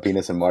dip my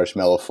penis in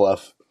marshmallow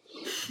fluff.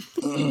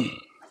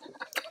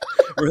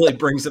 Really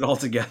brings it all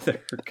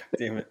together. God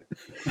damn it.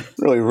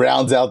 Really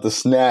rounds out the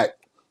snack.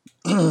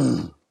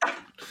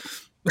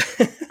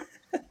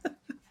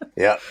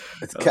 Yeah.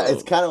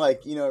 It's kind of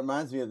like, it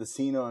reminds me of the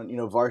scene on,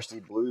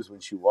 Varsity Blues when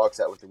she walks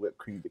out with the whipped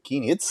cream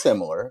bikini. It's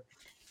similar,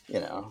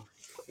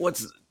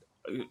 What's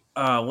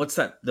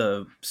that,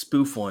 the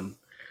spoof one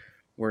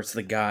where it's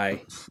the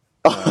guy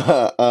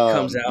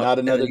comes out. Not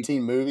Another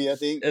Teen Movie, I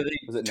think. And then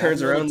he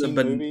turns around the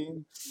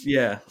movie?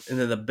 Yeah, and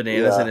then the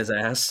banana's in his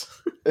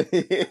ass.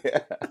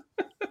 Yeah.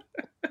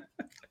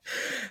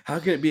 How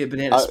can it be a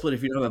banana split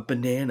if you don't have a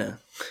banana?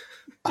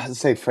 I would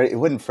say it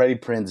wasn't Freddie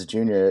Prinze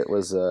Jr. It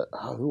was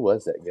who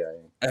was that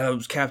guy? It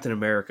was Captain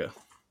America.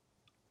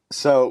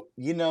 So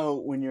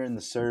when you're in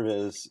the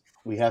service,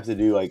 we have to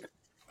do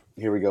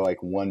here we go,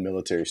 one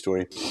military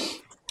story.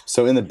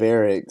 So in the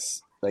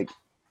barracks, like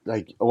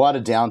a lot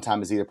of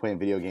downtime is either playing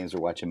video games or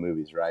watching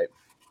movies, right?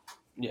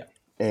 Yeah.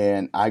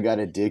 And I got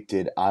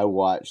addicted. I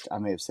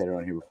may have said it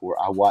on here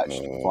before. I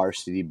watched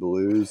Varsity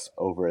Blues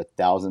over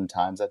 1,000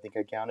 times. I think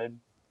I counted.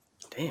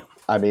 Damn.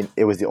 I mean,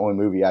 it was the only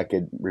movie I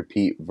could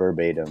repeat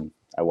verbatim.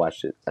 I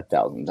watched it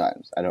 1,000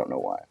 times. I don't know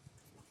why.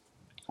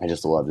 I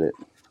just loved it.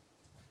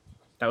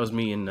 That was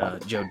me and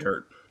Joe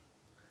Dirt.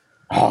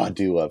 Oh, I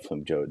do love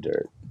some Joe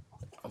Dirt.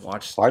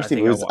 watched.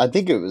 Varsity Blues. I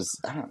think it was.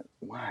 I don't know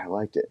why I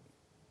liked it.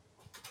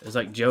 It was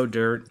like Joe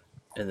Dirt,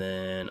 and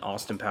then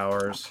Austin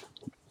Powers,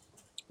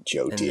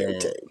 Joe and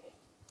Dirt.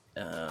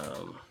 then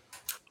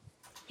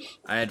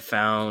I had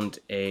found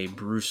a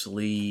Bruce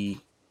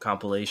Lee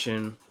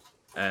compilation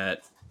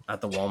at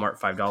the Walmart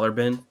 $5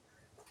 bin.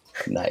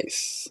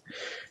 Nice.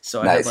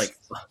 So Nice.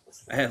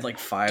 I had like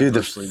 5 Dude,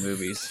 Bruce Lee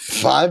movies.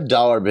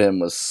 $5 bin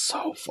was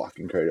so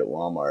fucking great at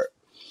Walmart.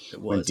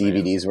 It was when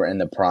DVDs were in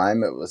the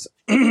prime. It was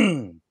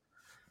yeah.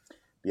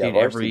 Dude,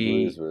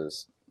 Varsity Blues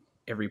was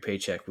every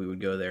paycheck we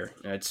would go there,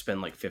 and I'd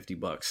spend like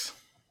 $50.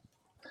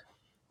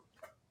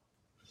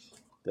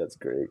 That's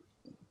great.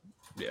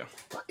 Yeah.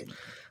 Fucking.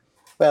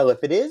 Well,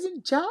 if it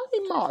isn't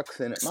Johnny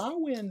Moxon at my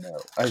window,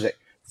 I was like,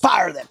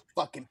 fire that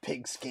fucking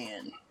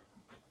pigskin.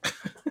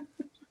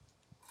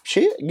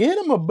 Shit, get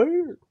him a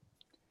beer.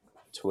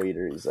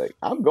 Tweeter, he's like,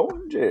 I'm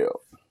going to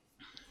jail.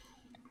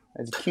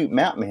 That's a cute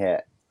mount me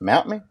hat.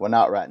 Mount me? Well,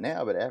 not right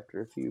now, but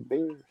after a few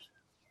beers.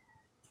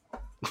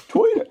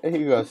 Tweeter, and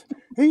he goes,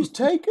 he's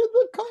taking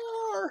the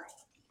car.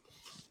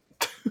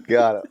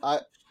 Got it. I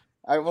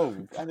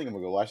think I'm gonna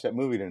go watch that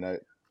movie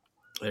tonight.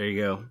 There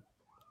you go.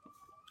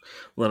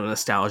 A little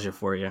nostalgia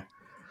for you.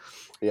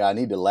 Yeah, I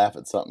need to laugh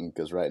at something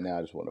because right now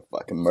I just want to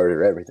fucking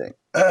murder everything.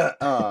 Back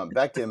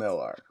to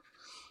MLR.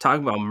 Talk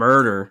about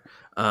murder.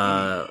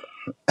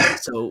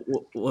 So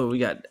what we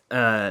got?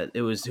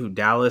 It was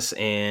Dallas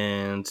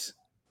and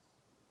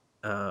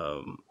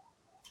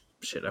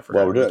shit. I forgot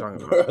Well, what we were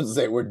talking about.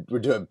 we're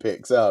doing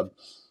picks.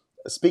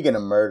 Speaking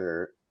of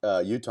murder,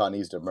 Utah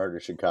needs to murder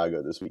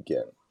Chicago this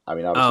weekend. I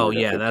mean, obviously, Oh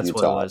yeah, that's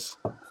Utah. what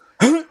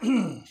it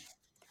was.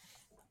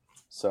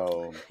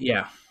 So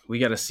yeah, we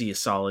got to see a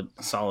solid.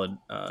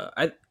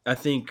 I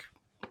think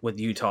with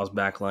Utah's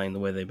backline, the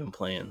way they've been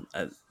playing,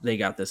 they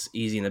got this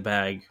easy in the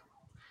bag.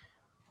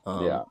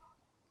 Yeah.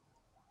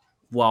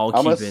 While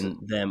keeping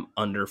them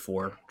under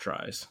 4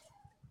 tries.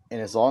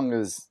 And as long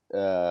as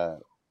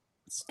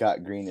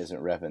Scott Green isn't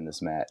reffing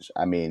this match,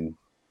 I mean,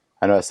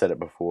 I know I said it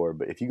before,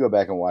 but if you go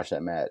back and watch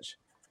that match,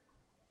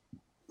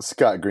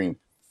 Scott Green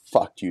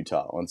fucked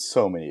Utah on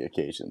so many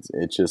occasions.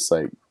 It's just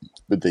like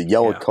with the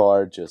yellow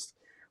card, just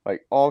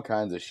like all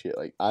kinds of shit.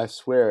 Like I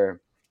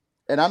swear,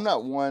 and I'm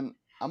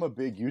a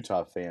big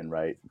Utah fan,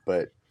 right?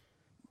 But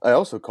I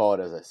also call it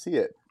as I see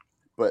it.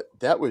 But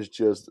that was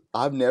just,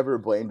 I've never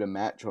blamed a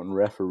match on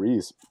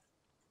referees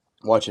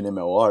watching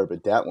MLR,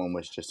 but that one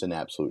was just an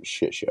absolute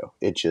shit show.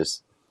 It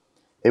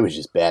was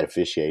just bad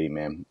officiating,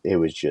 man. It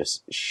was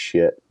just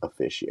shit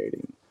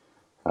officiating.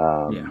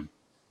 I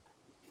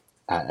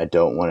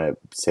don't want to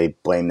say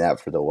blame that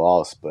for the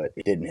loss, but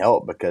it didn't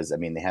help because, I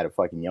mean, they had a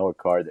fucking yellow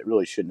card that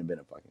really shouldn't have been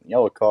a fucking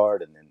yellow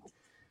card. And then,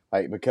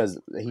 like, because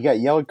he got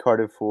yellow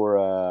carded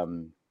for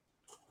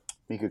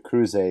Mika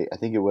Cruz, I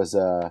think it was,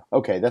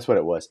 okay, that's what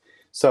it was.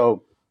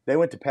 So they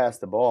went to pass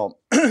the ball,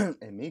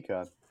 and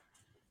Mika,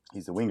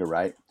 he's the winger,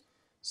 right?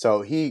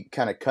 So he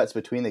kind of cuts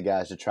between the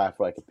guys to try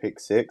for like a pick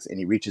six, and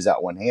he reaches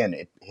out one hand,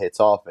 it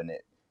hits off, and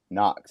it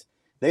knocks.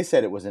 They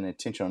said it was an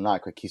intentional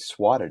knock, like he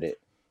swatted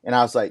it. And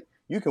I was like,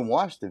 you can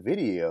watch the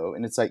video,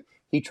 and it's like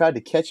he tried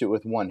to catch it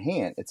with one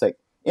hand. It's like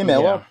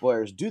MLR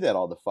players do that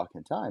all the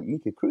fucking time.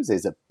 Mika Cruz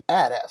is a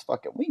badass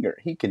fucking winger.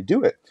 He can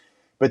do it.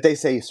 But they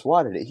say he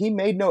swatted it. He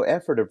made no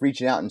effort of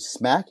reaching out and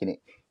smacking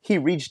it. He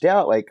reached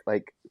out like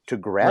to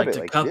grab it,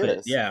 like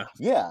this.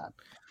 Yeah.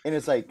 And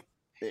it's like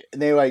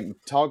they like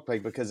talk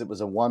like because it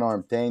was a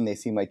one-arm thing. They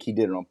seemed like he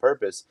did it on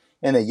purpose,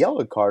 and they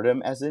yellow carded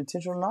him as an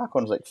intentional knock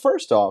on. I was like,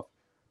 first off,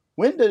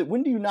 when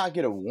do you not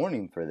get a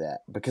warning for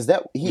that? Because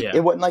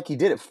it wasn't like he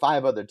did it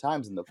 5 other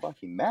times in the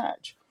fucking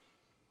match.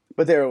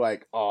 But they were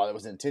like, oh, that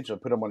was intentional.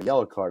 Put him on a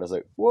yellow card. I was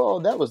like,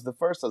 whoa, that was the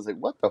first. I was like,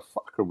 what the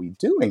fuck are we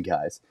doing,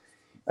 guys?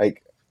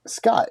 Like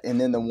Scott,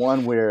 and then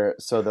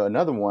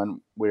another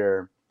one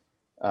where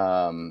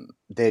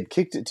they had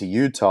kicked it to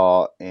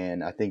Utah,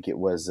 and I think it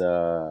was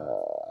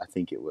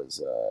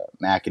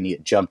Mack, and he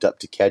had jumped up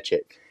to catch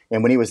it.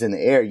 And when he was in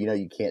the air,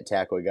 you can't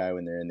tackle a guy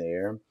when they're in the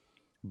air.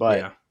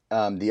 But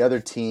the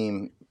other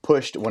team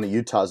pushed one of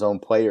Utah's own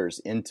players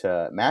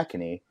into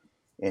McEnany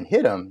and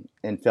hit him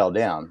and fell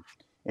down.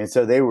 And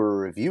so they were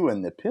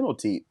reviewing the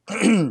penalty,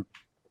 and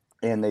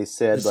they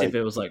said, to see if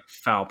it was like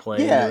foul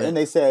play. Yeah, and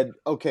they said,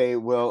 okay,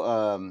 well,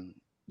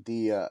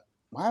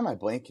 why am I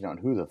blanking on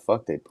who the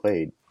fuck they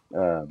played?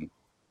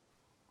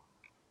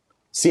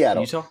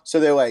 Seattle. Utah?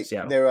 So they're like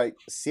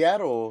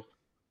Seattle.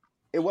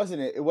 It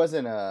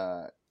wasn't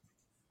a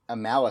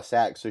malice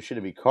act, so it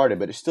shouldn't be carded,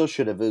 but it still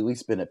should have at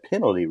least been a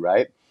penalty,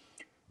 right?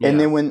 Yeah. And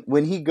then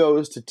when he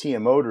goes to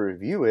TMO to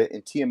review it,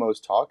 and TMO's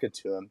talking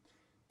to him,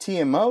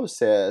 TMO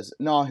says,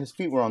 no, his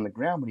feet were on the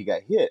ground when he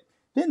got hit.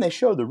 Then they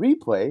show the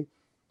replay,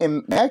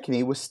 and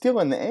McEnany was still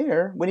in the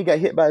air when he got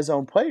hit by his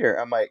own player.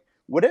 I'm like,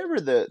 whatever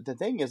the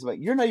thing is, I'm like,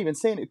 you're not even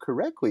saying it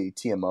correctly,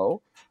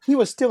 TMO. He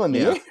was still in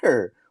the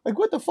air. Like,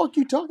 what the fuck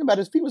are you talking about?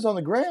 His feet was on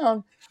the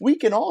ground. We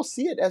can all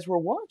see it as we're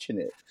watching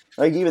it.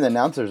 Like, even the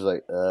announcer's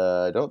like,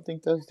 I don't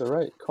think that's the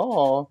right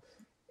call.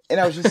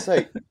 And I was just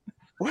like,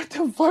 what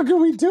the fuck are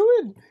we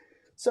doing?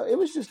 So it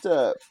was just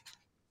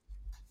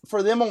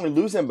for them only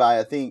losing by,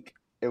 I think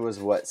it was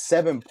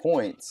 7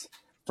 points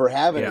for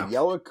having a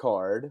yellow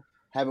card,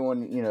 having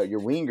one, your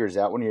wingers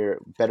out, one of your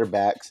better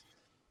backs.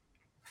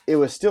 It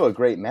was still a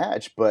great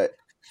match, but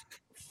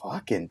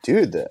fucking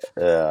dude,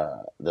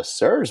 the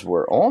Sirs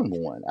were on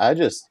one.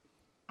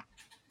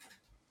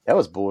 That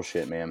was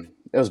bullshit, man.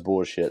 It was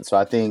bullshit. So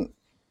I think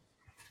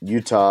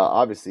Utah,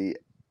 obviously,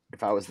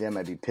 if I was them,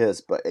 I'd be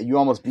pissed. But you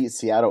almost beat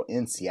Seattle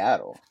in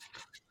Seattle.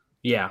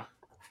 Yeah.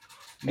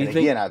 And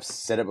again, I've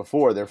said it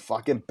before, their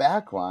fucking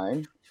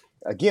backline.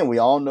 Again, we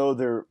all know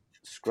their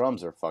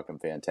scrums are fucking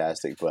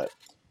fantastic, but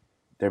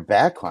their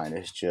backline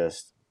is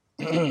just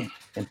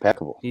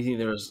impeccable. Do you think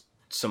there was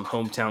some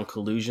hometown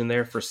collusion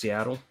there for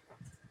Seattle?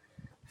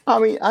 I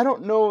mean, I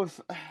don't know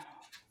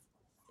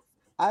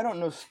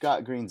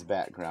Scott Green's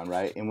background,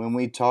 right? And when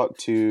we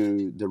talked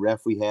to the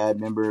ref we had,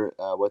 remember,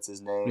 what's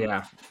his name?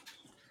 Yeah.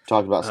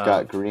 Talked about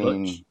Scott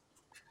Green. Butch.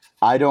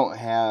 I don't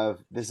have,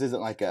 this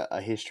isn't like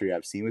a history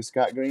I've seen with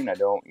Scott Green. I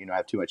don't,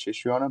 have too much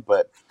history on him,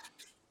 but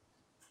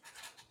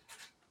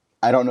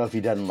I don't know if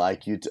he doesn't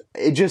like you.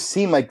 It just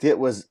seemed like it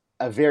was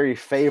a very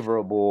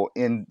favorable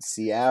in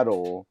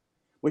Seattle,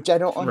 which I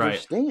don't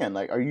understand. Right.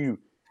 Like,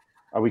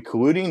 are we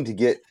colluding to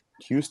get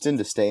Houston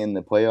to stay in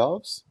the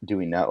playoffs? Do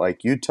we not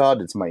like Utah?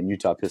 Did somebody in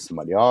Utah piss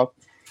somebody off?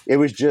 It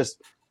was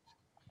just,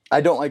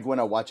 I don't like when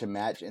I watch a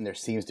match and there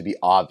seems to be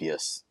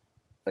obvious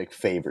like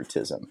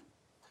favoritism.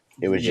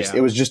 It was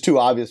just too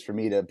obvious for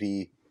me to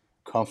be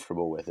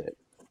comfortable with it.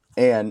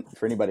 And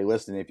for anybody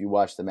listening, if you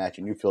watch the match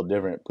and you feel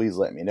different, please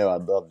let me know.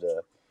 I'd love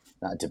to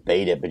not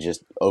debate it, but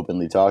just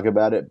openly talk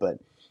about it. But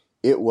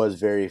it was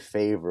very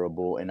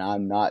favorable, and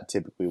I'm not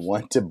typically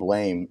one to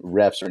blame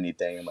refs or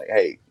anything. I'm like,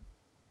 hey,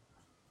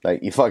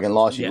 like you fucking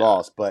lost, you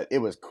lost. But it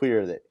was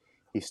clear that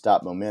he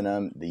stopped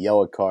momentum. The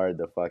yellow card,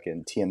 the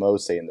fucking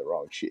TMO saying the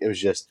wrong shit. It was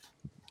just,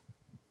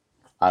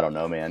 I don't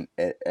know, man.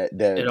 It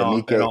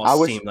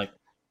all seemed like.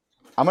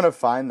 I'm going to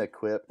find the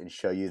clip and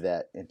show you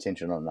that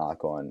intentional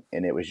knock on.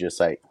 And it was just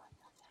like,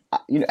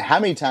 how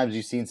many times have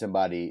you seen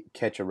somebody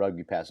catch a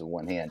rugby pass with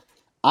one hand?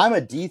 I'm a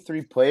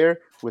D3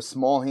 player with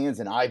small hands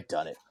and I've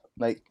done it.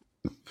 Like,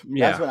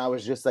 that's when I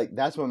was just like,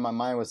 that's when my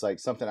mind was like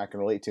something I can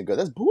relate to and go,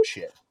 that's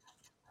bullshit.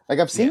 Like,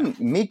 I've seen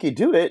Miki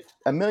do it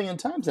a million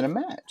times in a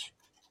match.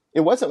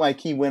 It wasn't like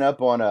he went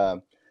up on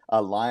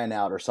a line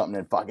out or something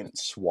and fucking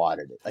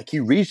swatted it. Like, he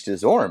reached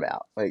his arm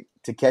out, like,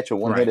 to catch a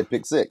one-handed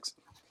pick six.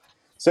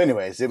 So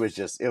anyways, it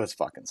was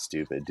fucking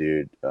stupid,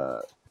 dude.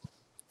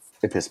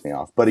 It pissed me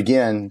off. But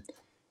again,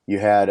 you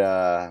had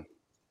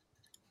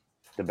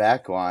the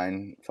back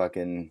line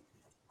fucking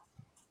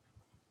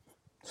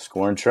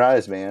scoring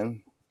tries,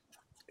 man.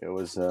 It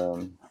was,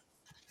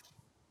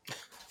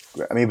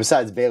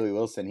 besides Bailey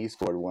Wilson, he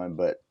scored one,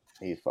 but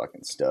he's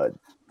fucking stud.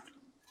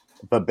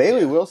 But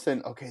Bailey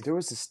Wilson, okay, there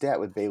was a stat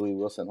with Bailey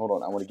Wilson. Hold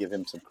on, I want to give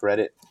him some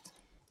credit.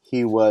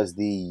 He was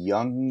the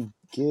youngest.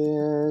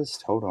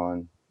 Hold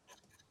on.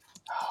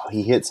 Oh,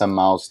 he hit some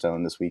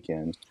milestone this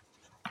weekend.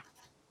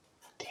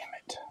 Damn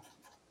it.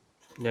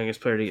 Youngest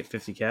player to get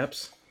 50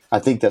 caps? I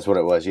think that's what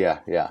it was. Yeah.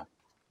 It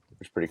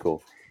was pretty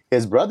cool.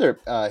 His brother,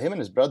 him and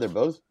his brother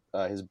both,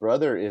 his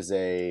brother is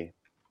a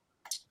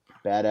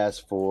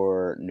badass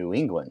for New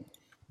England.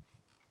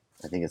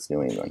 I think it's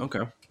New England.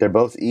 Okay. They're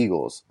both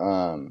Eagles.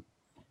 Let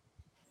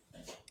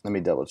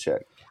me double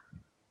check.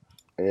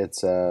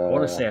 It's I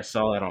want to say I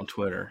saw that on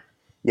Twitter.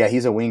 Yeah,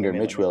 he's a winger,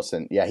 Mitch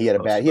Wilson. Yeah, he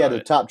had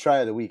the top try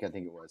of the week, I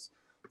think it was.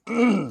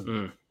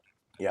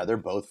 Yeah, they're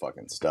both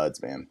fucking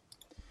studs, man.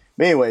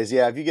 But anyways,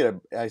 yeah, if you get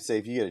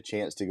a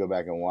chance to go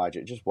back and watch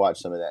it, just watch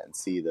some of that and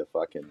see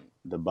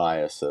the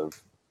bias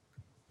of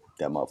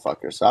that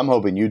motherfucker. So I'm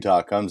hoping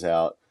Utah comes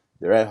out.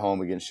 They're at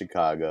home against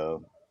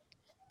Chicago.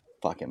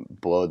 Fucking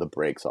blow the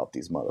brakes off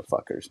these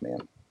motherfuckers,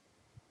 man.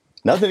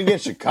 Nothing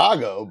against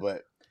Chicago,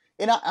 but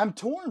I'm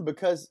torn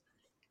because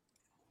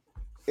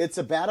it's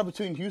a battle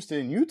between Houston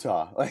and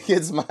Utah. Like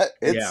it's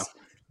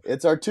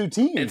our two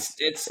teams.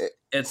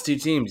 It's two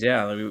teams.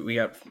 Yeah,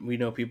 we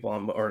know people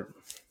on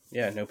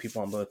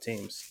both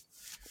teams.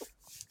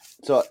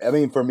 So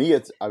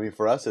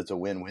for us it's a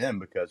win-win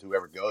because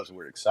whoever goes,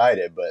 we're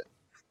excited. But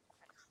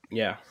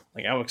yeah,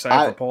 like I'm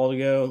excited for Paul to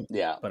go.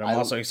 Yeah, but I'm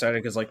also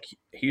excited because like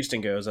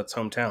Houston goes, that's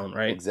hometown,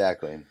 right?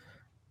 Exactly.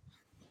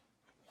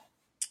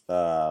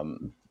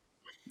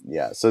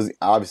 Yeah, so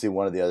obviously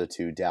one of the other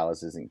two,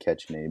 Dallas isn't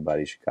catching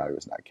anybody.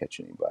 Chicago's not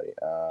catching anybody.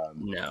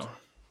 No.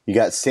 You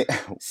got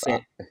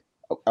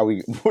are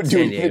we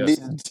doing Diego?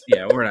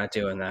 Yeah, we're not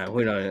doing that.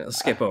 We don't. Let's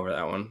skip over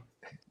that one.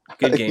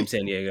 Good game,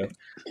 San Diego.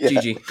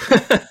 GG.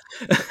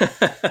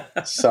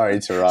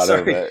 Sorry,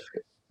 Toronto.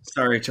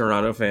 Sorry,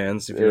 Toronto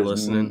fans, if you're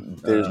listening.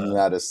 There's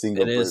not a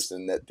single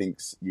person that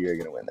thinks you're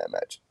going to win that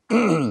match.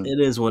 It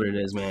is what it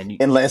is, man.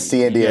 Unless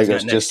San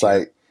Diego's just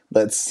like,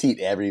 let's seat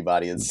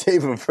everybody and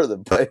save them for the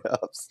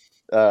playoffs.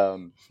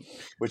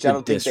 Which I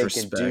don't think they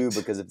can do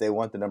because if they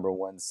want the number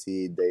one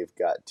seed, they've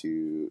got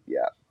to,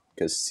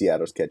 because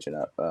Seattle's catching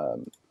up.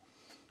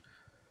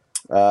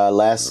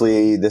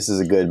 Lastly, this is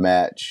a good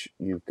match.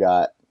 You've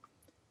got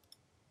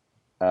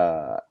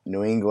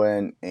New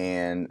England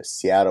and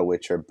Seattle,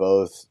 which are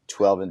both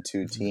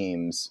 12-2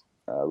 teams,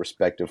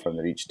 respective from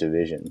their each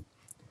division,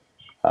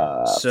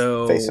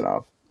 facing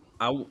So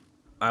off.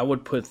 I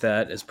would put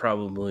that as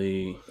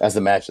probably That's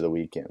the match of the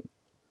weekend.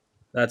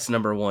 that's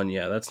number one.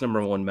 Yeah, that's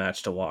number one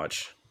match to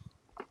watch.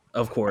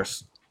 Of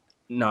course,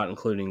 not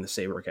including the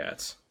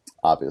SaberCats.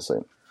 Obviously.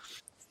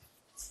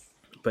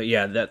 But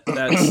yeah, that's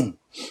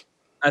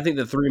I think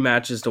the three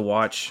matches to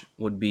watch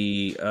would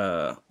be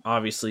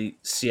obviously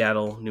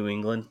Seattle, New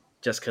England,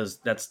 just because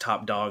that's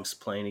top dogs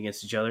playing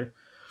against each other.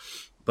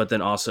 But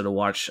then also to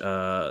watch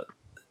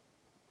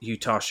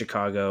Utah,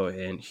 Chicago,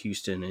 and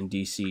Houston and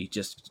DC,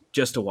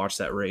 just to watch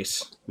that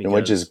race. And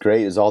which is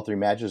great is all three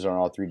matches are on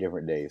all 3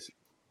 different days.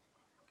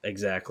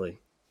 Exactly.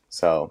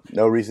 So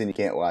no reason you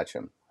can't watch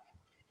them.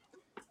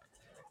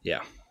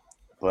 Yeah.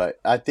 But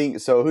I think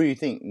so. Who do you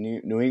think,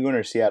 New England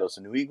or Seattle?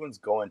 So New England's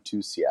going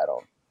to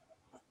Seattle.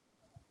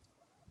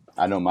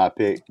 I know my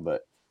pick,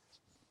 but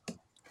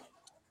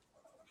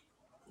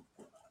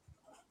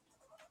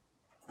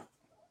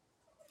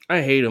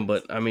I hate them,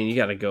 but I mean, you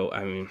got to go.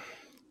 I mean,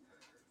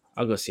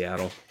 I'll go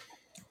Seattle.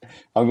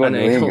 I'm going New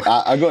England.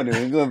 I'm going New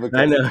England because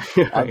I know.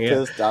 I'm Yeah.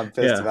 pissed. I'm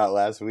pissed about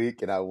last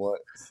week, and I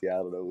want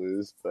Seattle to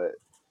lose. But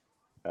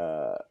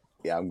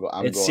yeah, I'm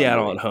going. It's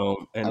Seattle at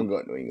home, and I'm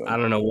going New England. I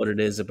don't know what it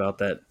is about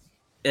that.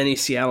 Any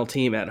Seattle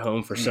team at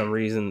home, for some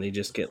reason, they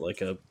just get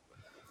like an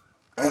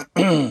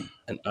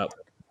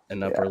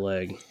upper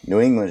leg.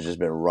 New England's just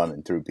been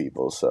running through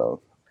people.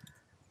 So,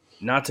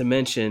 not to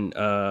mention,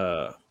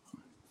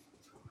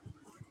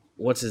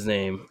 what's his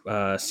name?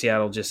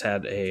 Seattle just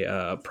had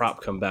a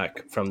prop come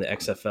back from the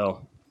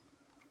XFL.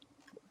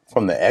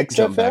 From the XFL?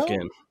 Jump back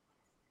in.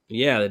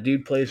 Yeah, the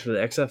dude plays for the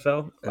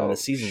XFL, and the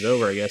season's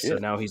over, I guess. So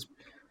now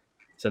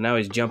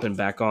he's jumping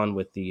back on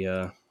with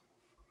the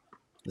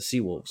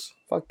Seawolves.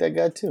 Fuck that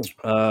guy too.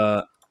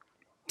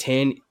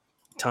 Tanny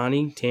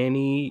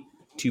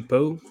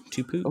Tupou.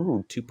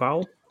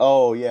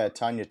 Oh yeah,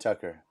 Tanya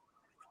Tucker.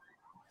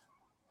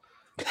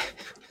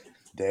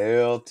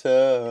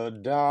 Delta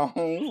Dawn,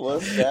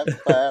 what's that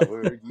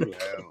flower you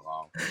have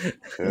on?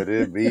 Could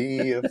it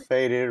be a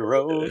faded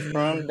rose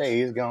from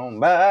days gone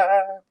by?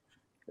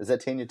 Is that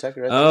Tanya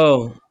Tucker?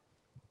 Oh,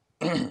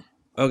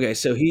 okay.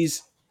 So he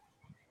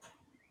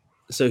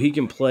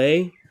can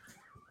play,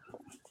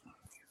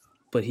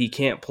 but he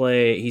can't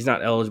play. He's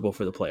not eligible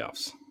for the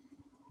playoffs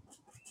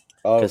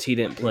because he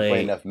didn't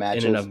play enough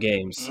matches in enough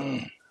games.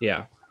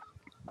 Yeah,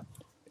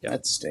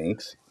 that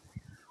stinks.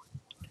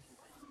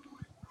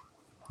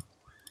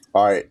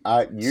 All right,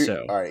 all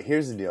right.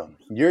 Here's the deal: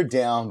 you're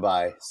down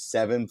by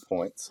 7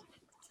 points.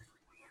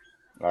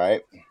 All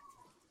right,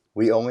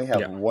 we only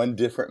have one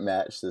different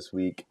match this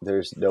week.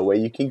 There's no way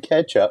you can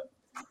catch up,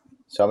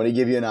 so I'm going to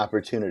give you an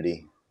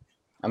opportunity.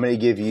 I'm going to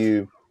give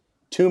you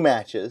 2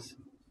 matches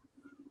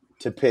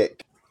to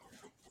pick.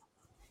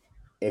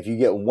 If you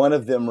get one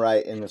of them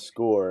right in the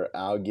score,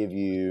 I'll give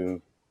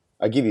you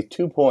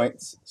 2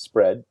 points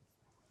spread,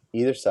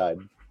 either side.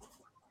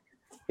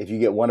 If you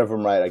get one of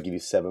them right, I'll give you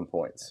 7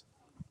 points.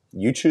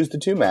 You choose the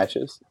 2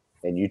 matches,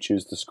 and you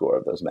choose the score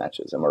of those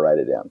matches. I'm going to write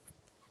it down.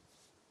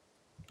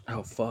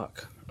 Oh,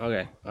 fuck.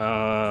 Okay. Hold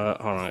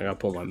on. I got to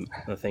pull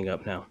the thing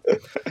up now.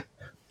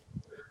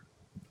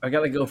 I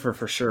got to go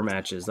for sure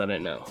matches that I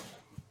know.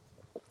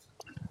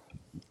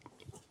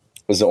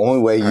 It's the only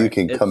way you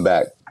can come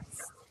back.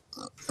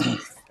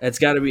 It's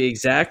got to be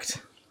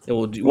exact. I'm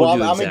going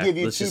to give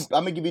you 2.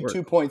 I'm going to give you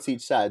 2 points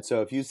each side.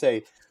 So if you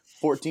say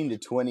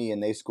 14-20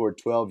 and they scored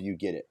 12, you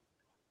get it.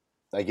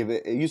 Like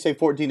if you say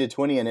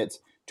 14-20 and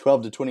it's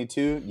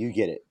 12-22, you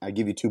get it. I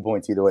give you 2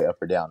 points either way,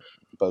 up or down,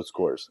 both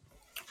scores.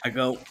 I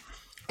go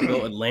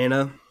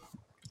Atlanta,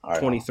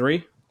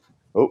 23.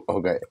 Oh,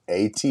 okay.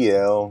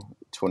 ATL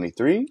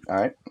 23. All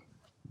right.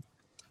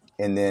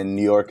 And then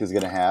New York is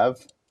going to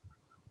have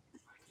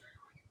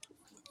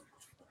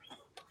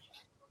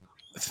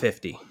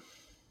 50.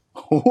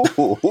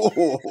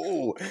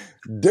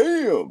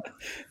 Damn.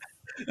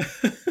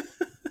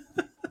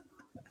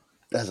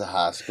 That's a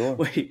high score.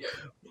 Wait.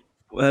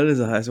 Well, that is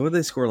a high score. What did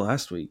they score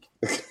last week?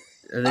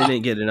 They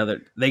didn't get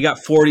another. They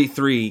got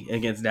 43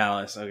 against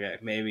Dallas. Okay,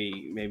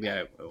 maybe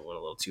I went a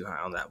little too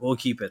high on that. We'll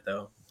keep it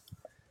though.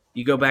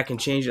 You go back and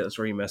change it. That's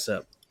where you mess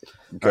up.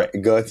 Go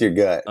with your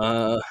gut.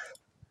 Go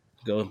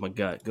with my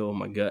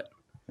gut.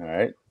 All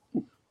right.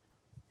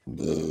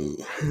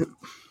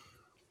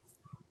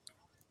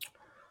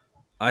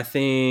 I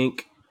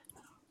think.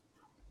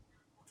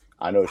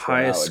 I know which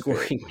highest one I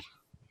would scoring. Pick.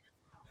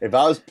 If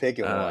I was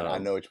picking one, I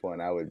know which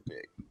one I would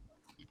pick.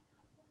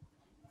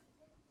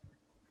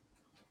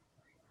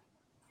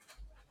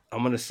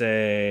 I'm gonna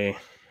say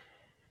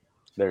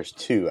there's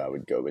 2 I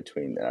would go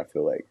between that I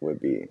feel like would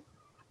be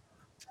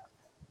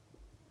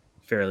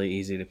fairly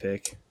easy to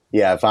pick.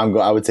 Yeah, if I'm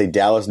going, I would say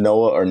Dallas,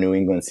 Noah, or New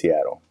England,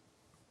 Seattle.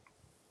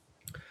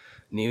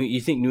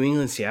 You think New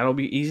England, Seattle will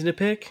be easy to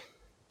pick?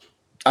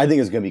 I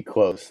think it's going to be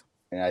close,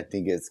 and I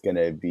think it's going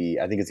to be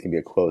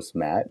a close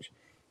match,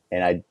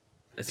 and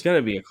it's going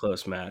to be a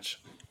close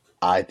match.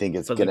 I think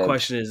it's going to. The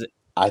question is,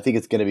 I think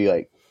it's going to be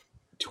like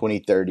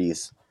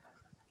 20-30s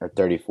or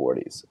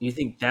 30-40s. You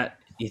think that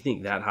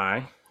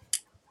high?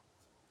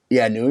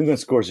 Yeah, New England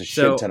scores a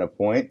shit So ton of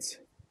points.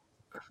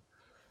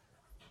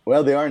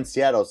 Well, they are in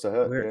Seattle,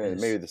 so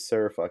maybe the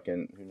Sur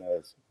fucking who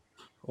knows.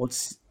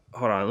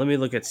 Hold on? Let me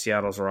look at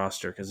Seattle's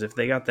roster because if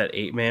they got that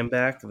 8-man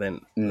back,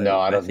 then No,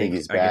 I don't think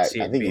he's I back. could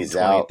see I it think being he's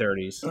 20, out.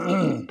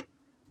 30s.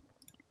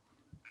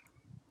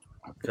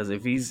 Because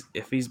if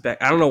he's back,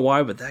 I don't know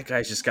why, but that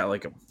guy's just got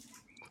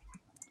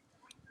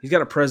he's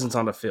got a presence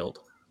on the field.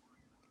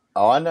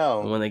 Oh, I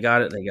know. And when they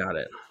got it, they got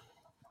it.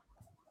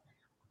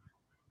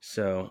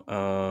 So,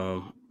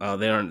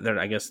 they aren't. They're,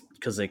 I guess,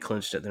 because they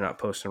clinched it, they're not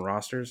posting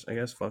rosters. I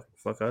guess. Fuck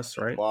us,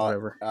 right? Well,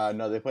 whatever.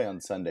 No, they play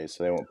on Sunday,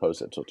 so they won't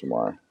post it till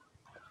tomorrow.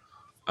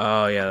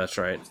 Oh yeah, that's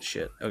right.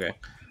 Shit. Okay.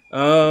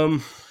 I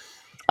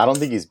don't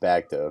think he's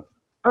back though.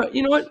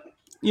 You know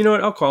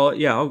what? I'll call it.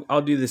 Yeah,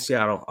 I'll do the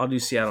Seattle. I'll do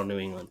Seattle, New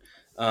England.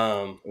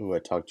 Ooh, I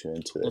talked you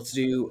into it. Let's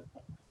do.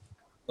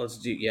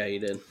 Yeah, you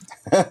did.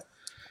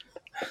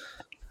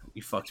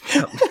 You fucked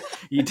me up.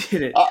 You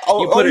did it.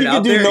 You put it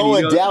out there. You could do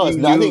Noah Dallas.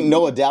 I think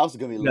Noah Dallas is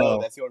going to be low.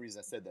 No. That's the only reason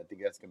I said that. I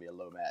think that's going to be a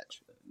low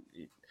match.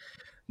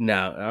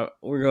 No,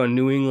 we're going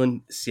New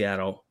England,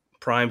 Seattle,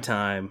 prime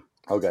time.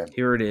 Okay.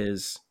 Here it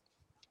is.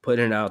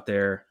 Putting it out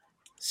there.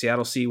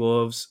 Seattle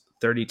Seawolves,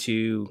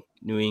 32.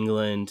 New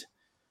England,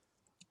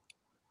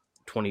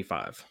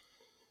 25.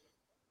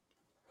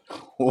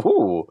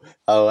 Ooh,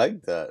 I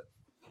like that.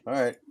 All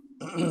right.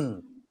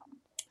 And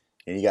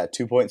you got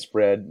 2-point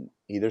spread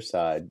either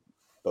side,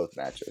 both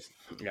matches.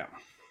 Yeah.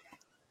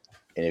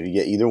 And if you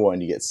get either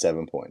one, you get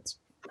 7 points.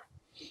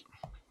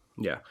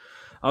 Yeah.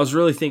 I was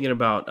really thinking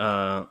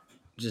about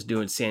just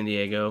doing San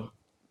Diego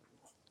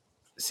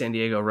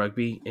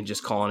Rugby and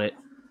just calling it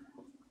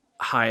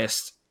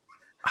highest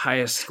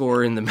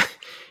score in the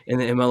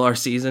MLR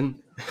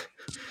season.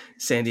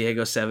 San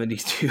Diego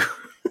 72.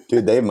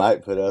 Dude, they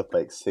might put up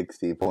like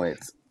 60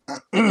 points.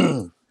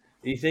 Do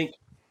you think?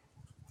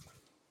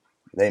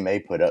 They may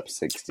put up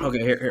 60. Okay,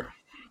 here.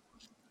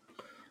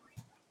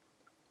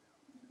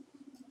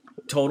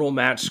 Total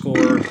match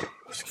score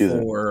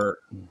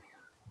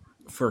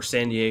for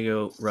San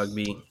Diego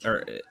Rugby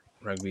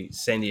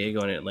San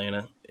Diego and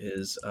Atlanta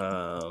is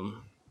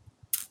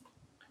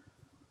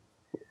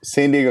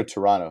San Diego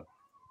Toronto.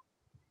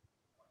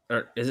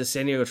 Or is it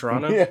San Diego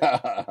Toronto? Yeah.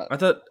 I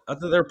thought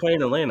they were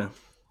playing Atlanta.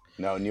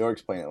 No, New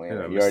York's playing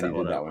Atlanta. Yeah, You already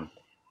did that one.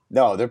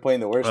 No, they're playing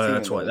the worst team.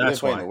 They're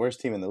playing the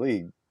worst team in the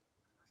league.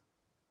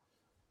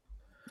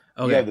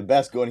 Okay. You have the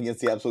best going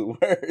against the absolute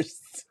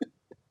worst.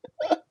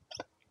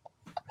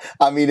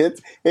 I mean,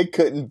 it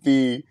couldn't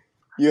be.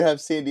 You have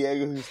San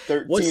Diego who's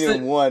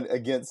 13-1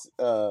 against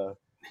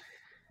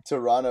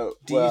Toronto.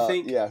 Do you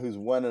think? Yeah, who's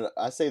one?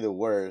 I say the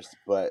worst,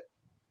 but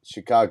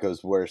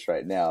Chicago's worse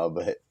right now.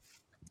 But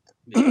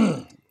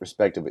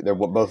respectively, they're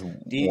both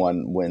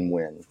one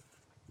win-win.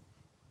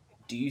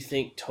 Do you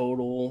think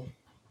total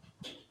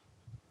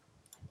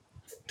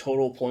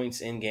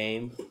points in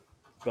game,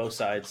 both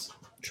sides,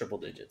 triple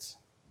digits?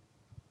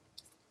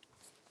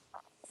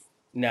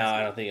 No,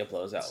 I don't think it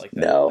blows out like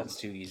that. No. That's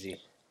too easy.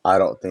 I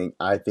don't think.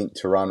 I think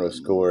Toronto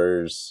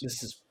scores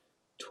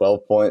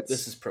 12 points.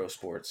 This is pro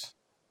sports.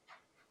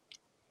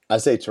 I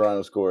say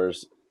Toronto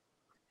scores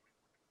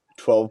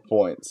 12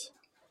 points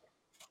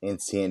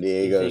and San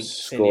Diego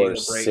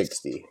scores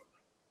 60.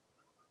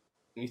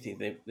 You think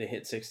they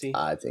hit 60?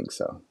 I think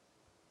so.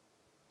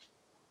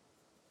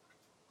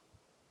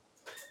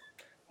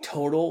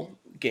 Total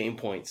game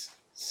points,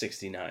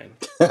 69.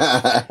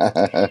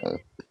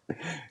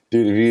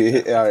 Dude, if you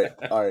hit,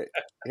 all right.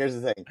 Here's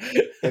the thing: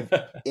 if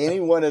any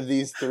one of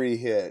these three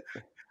hit,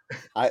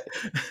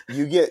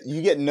 you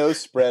get no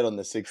spread on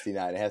the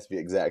 69. It has to be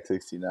exact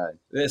 69.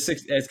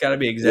 It's got to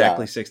be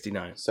exactly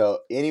 69. So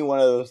any one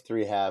of those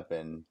three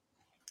happen,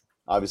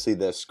 obviously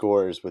the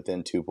score is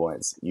within 2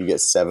 points. You get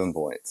 7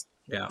 points.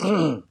 Yeah.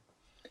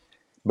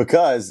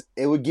 Because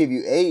it would give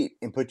you 8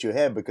 and put you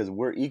ahead because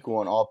we're equal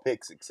on all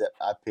picks except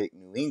I pick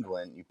New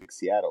England, you pick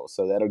Seattle.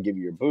 So that'll give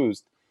you your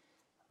boost.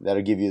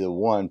 That'll give you the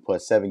 1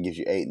 plus 7 gives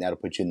you 8, and that'll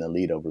put you in the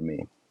lead over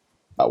me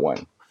by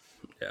 1.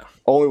 Yeah.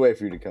 Only way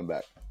for you to come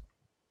back.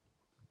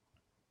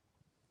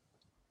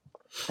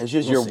 It's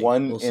just your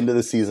end of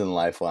the season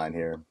lifeline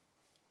here.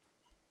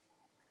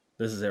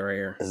 This is it right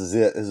here. This is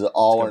it. This is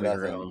all or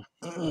nothing.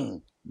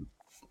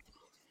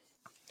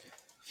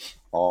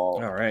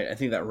 All right. I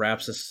think that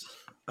wraps us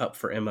up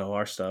for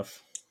MLR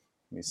stuff.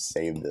 Let me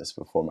save this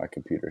before my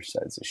computer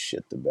decides to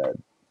shit the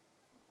bed.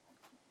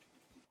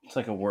 It's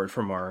like a word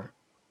from our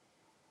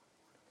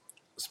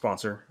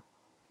sponsor,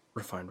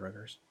 Refined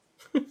Ruggers.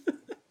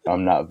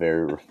 I'm not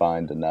very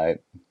refined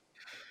tonight.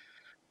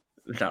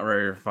 Not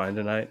very refined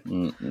tonight?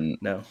 Mm-mm.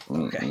 No?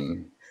 Okay.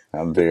 Mm-mm.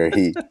 I'm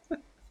very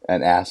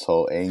an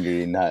asshole,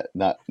 angry, not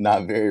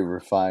very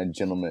refined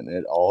gentleman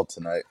at all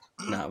tonight.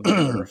 Not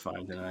very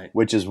refined tonight.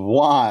 Which is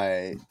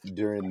why,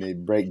 during the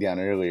breakdown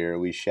earlier,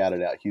 we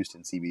shouted out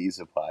Houston CBD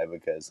Supply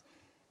because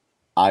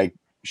I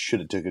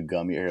should have took a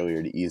gummy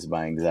earlier to ease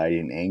my anxiety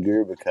and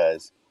anger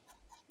because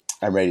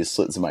I'm ready to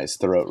slit somebody's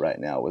throat right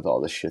now with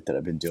all the shit that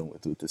I've been dealing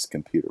with this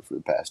computer for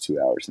the past 2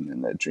 hours, and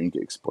then that drink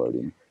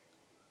exploding.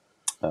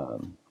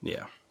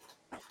 Yeah.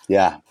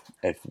 Yeah,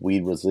 if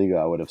weed was legal,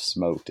 I would have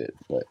smoked it,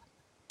 but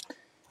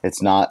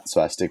it's not,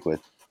 so I stick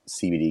with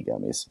CBD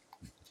gummies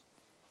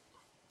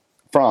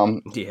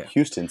from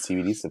Houston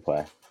CBD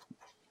Supply.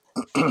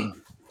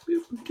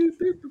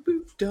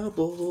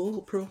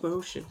 Double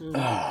promotion.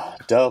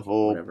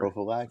 Double Whatever.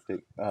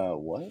 prophylactic.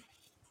 What?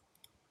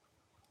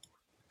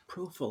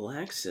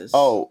 Prophylaxis.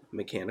 Oh,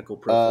 mechanical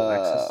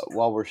prophylaxis.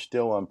 While we're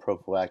still on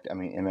prophylactic, I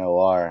mean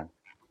MLR.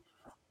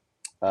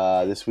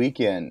 This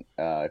weekend,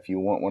 if you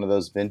want one of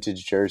those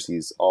vintage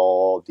jerseys,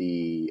 all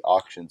the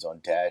auctions on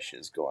Dash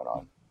is going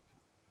on.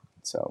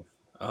 So.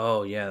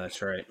 Oh yeah,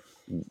 that's right.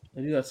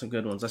 They do got some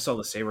good ones. I saw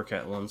the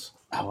Sabercat ones.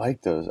 I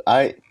like those.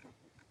 I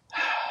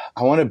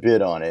want to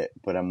bid on it,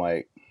 but I'm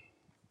like,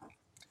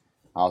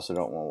 I also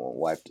don't want my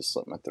wife to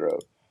slit my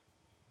throat.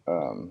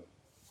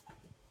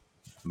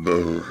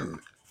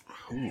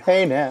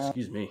 Hey now.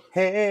 Excuse me.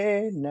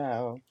 Hey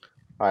now.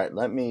 All right,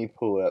 let me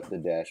pull up the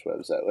Dash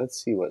website.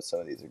 Let's see what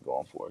some of these are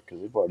going for, because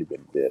they've already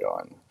been bid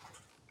on.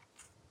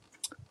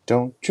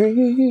 Don't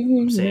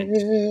dream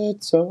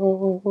it's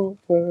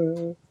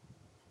over.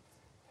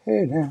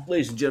 Hey now.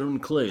 Ladies and gentlemen,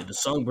 Clay, the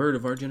songbird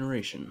of our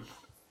generation.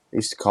 They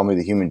used to call me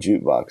the human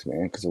jukebox,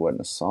 man, because it wasn't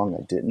a song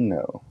I didn't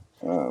know.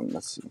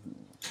 Let's see.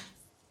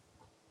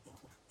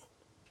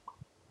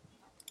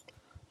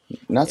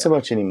 Not so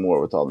much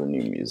anymore with all the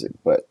new music,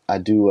 but I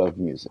do love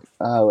music.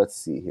 Let's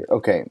see here.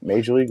 Okay,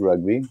 Major League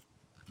Rugby.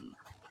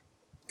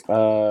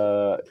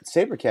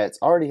 Sabercats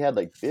already had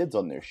like bids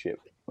on their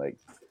ship. Like,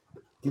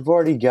 you've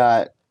already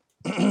got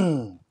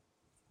Gideon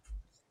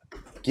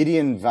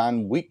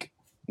Van Wyk,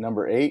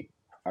 number 8,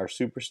 our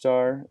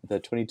superstar, the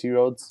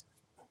 22-year-olds.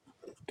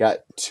 Got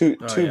two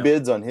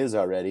bids on his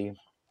already.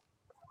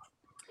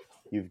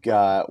 You've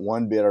got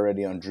one bid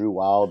already on Drew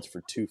Wilds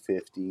for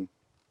 $250.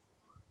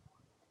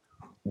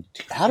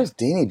 How does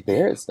Danny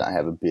Barrett not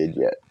have a bid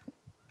yet?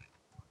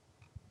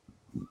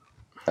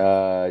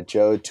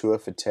 Joe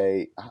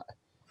Tuafate.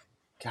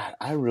 God,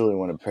 I really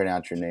want to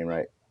pronounce your name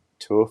right.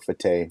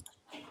 Tuafate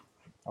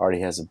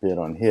already has a bid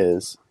on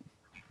his.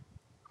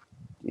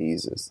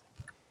 Jesus.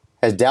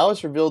 Has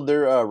Dallas revealed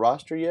their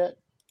roster yet?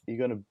 Are you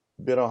going to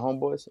bid on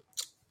Homeboys?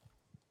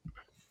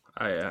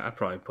 I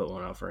probably put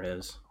one out for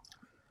his.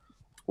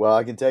 Well,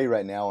 I can tell you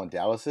right now on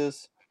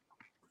Dallas's,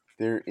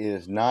 there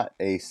is not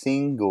a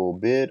single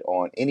bid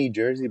on any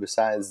jersey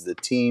besides the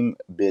team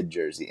bid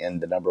jersey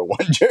and the number 1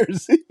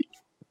 jersey.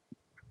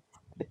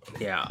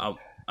 Yeah,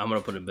 I'm going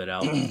to put a bid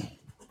out.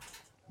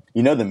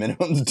 You know the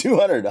minimum's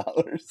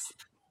 $200.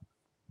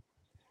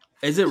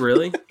 Is it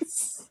really?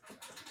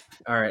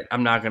 All right,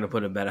 I'm not going to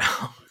put a bet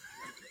out.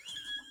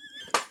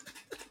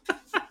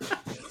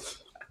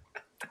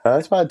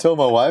 That's why I told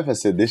my wife, I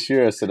said, this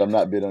year, I'm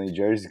not bid on any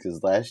jerseys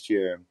because last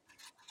year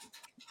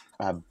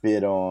I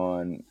bid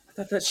on... I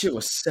thought that shit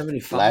was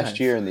 $75. Last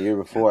year and the year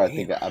before, I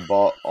think I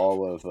bought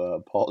all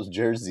of Paul's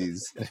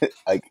jerseys.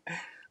 Like,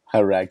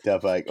 I racked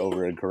up like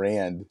over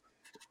 $1,000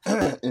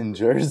 in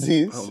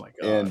jerseys. Oh my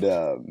God. And,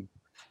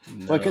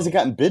 well, because I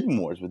got in bidding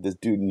wars with this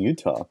dude in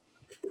Utah.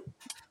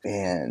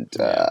 And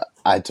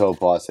I told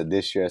Paul, I said,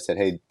 this year, I said,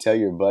 hey, tell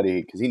your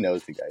buddy, because he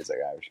knows the guys, like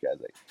Irish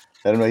guys, like,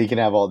 let him know he can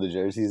have all the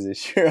jerseys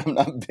this year. I'm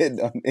not bidding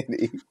on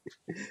any.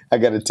 I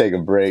got to take a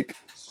break.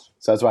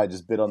 So that's why I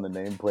just bid on the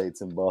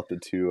nameplates and bought the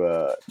 2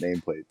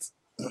 nameplates.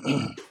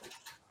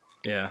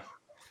 Yeah.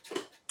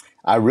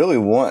 I really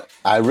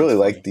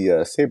like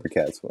the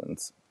Sabercats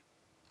ones.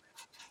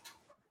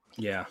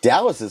 Yeah.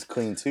 Dallas is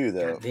clean too,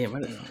 though. God damn,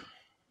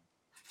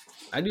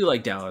 I do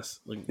like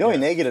Dallas. Like, the only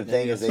negative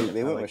thing is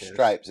they went with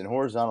stripes, and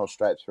horizontal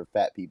stripes for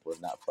fat people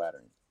is not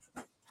flattering.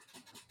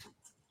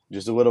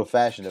 Just a little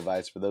fashion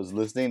advice for those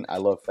listening. I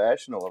love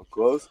fashion. I love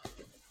clothes.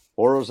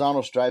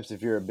 Horizontal stripes,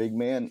 if you're a big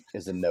man,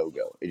 is a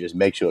no-go. It just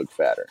makes you look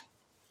fatter.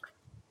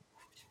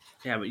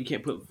 Yeah, but you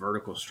can't put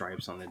vertical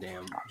stripes on the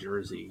damn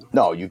jersey.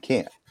 No, you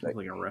can't. Like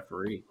a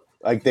referee.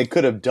 Like they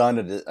could have done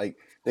it. Like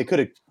they could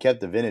have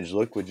kept the vintage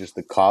look with just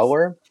the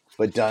collar,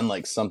 but done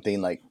like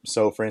something like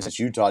so. For instance,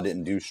 Utah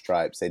didn't do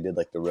stripes. They did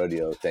like the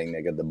rodeo thing.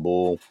 They got the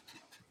bull.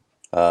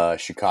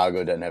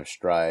 Chicago doesn't have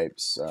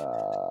stripes.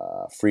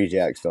 Free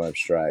Jacks don't have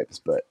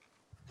stripes, but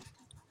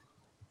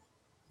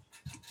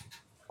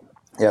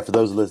yeah, for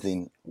those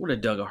listening, What a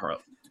Doug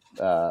Harlow.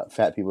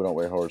 Fat people don't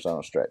wear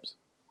horizontal stripes.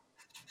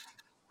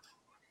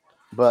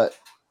 But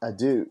I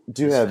do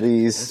have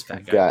these. This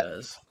fat guy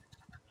does.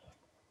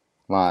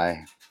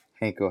 My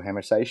Hanko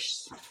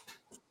Hammersize.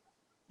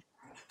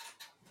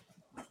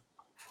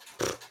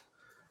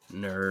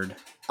 Nerd.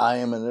 I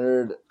am a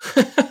nerd.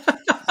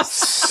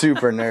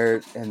 Super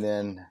nerd. And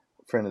then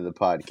friend of the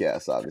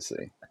podcast,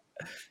 obviously.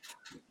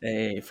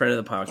 Hey, friend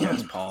of the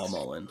podcast, Paul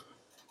Mullen.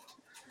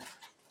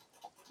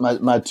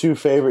 My 2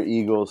 favorite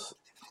Eagles.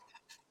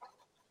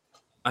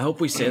 I hope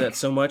we say that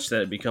so much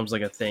that it becomes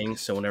like a thing.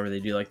 So whenever they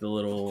do like the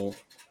little,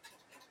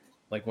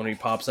 like when he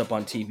pops up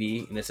on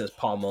TV and it says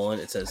Paul Mullen,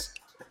 it says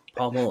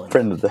Paul Mullen,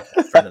 Friend of the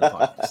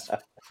podcast.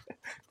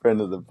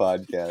 Friend of the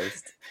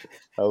podcast.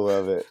 I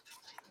love it.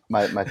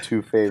 My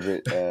two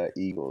favorite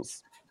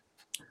Eagles.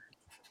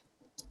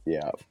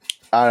 Yeah,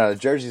 I don't know.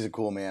 Jerseys are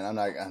cool, man. I'm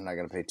not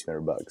gonna pay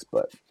 $200,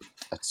 but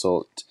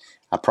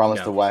I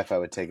promised the wife I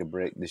would take a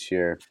break this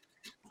year.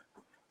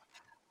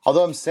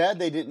 Although I'm sad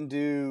they didn't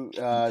do.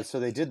 So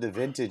they did the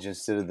vintage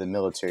instead of the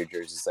military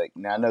jerseys. Like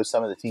now, I know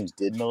some of the teams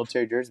did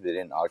military jerseys, but they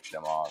didn't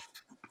auction them off.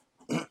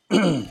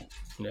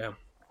 Yeah.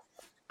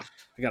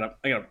 I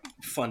gotta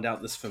fund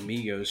out this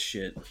Famigos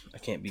shit. I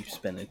can't be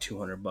spending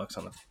 $200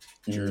 on a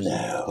jersey.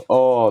 No.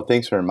 Oh,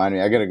 thanks for reminding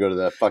me. I gotta go to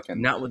the fucking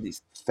Not with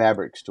these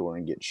fabric store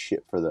and get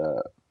shit for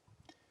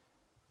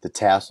the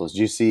tassels.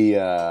 Did you see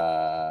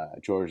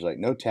George like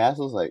no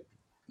tassels? Like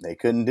they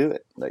couldn't do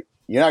it. Like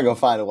you're not gonna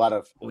find a lot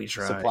of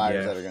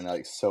suppliers that are gonna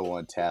like sew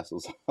on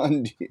tassels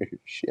onto your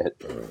shit.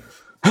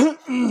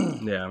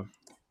 Yeah.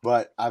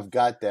 But I've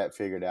got that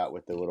figured out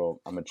with the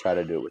little. I'm gonna try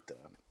to do it with the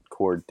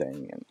cord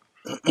thing and.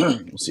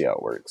 We'll see how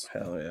it works.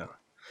 Hell yeah.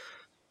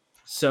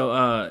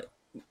 So,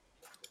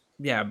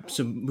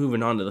 so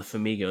moving on to the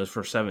Famigos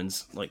for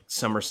sevens, like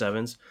summer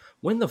sevens.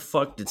 When the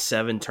fuck did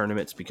 7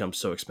 tournaments become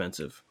so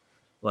expensive?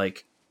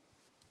 Like,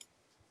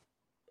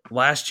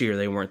 last year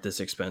they weren't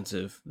this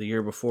expensive. The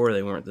year before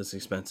they weren't this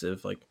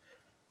expensive. Like,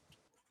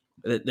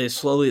 they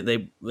slowly,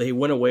 they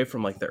went away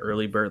from like the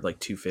early bird, like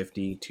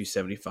 250,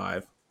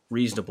 275.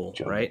 Reasonable,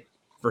 right?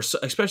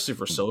 Especially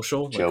for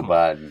social. Joe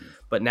Biden.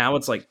 But now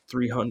it's like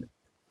 $300,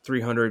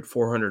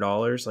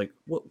 $400. Like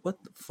what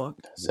the fuck?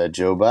 Is that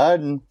Joe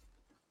Biden?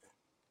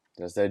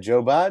 Does that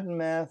Joe Biden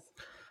math?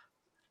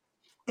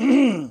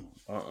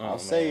 I'll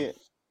say it.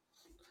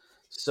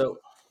 So,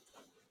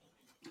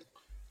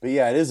 but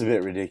yeah, it is a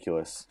bit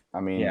ridiculous. I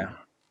mean, yeah,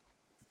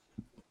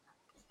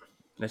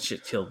 that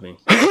shit killed me.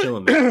 It's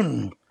killing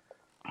me.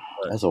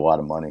 That's a lot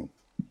of money.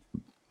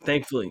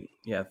 Thankfully,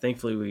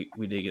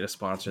 we did get a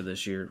sponsor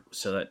this year,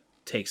 so that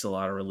takes a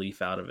lot of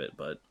relief out of it.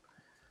 But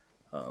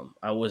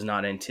I was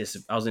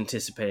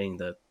anticipating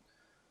the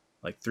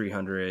like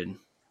 300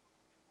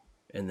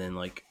 and then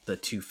like the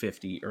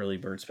 250 early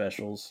bird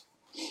specials,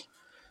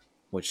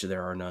 which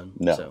there are none.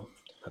 No. So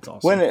that's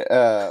awesome. When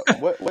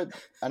what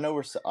I know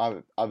we're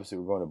obviously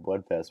we're going to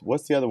Bloodfest.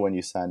 What's the other one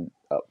you signed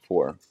up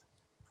for?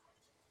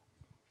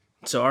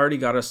 So I already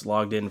got us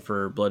logged in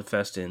for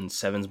Bloodfest in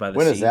Sevens by the Sea.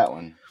 When is that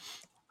one?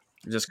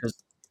 Just because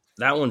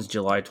that one's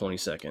July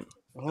 22nd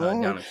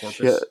down in Corpus.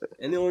 Shit.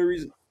 And the only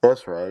reason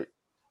That's right.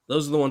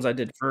 those are the ones I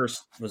did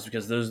first was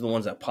because those are the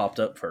ones that popped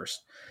up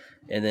first.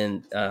 And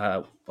then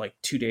like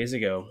 2 days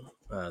ago,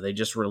 they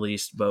just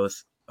released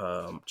both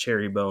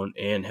Cherry Bone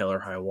and Hell or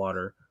High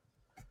Water,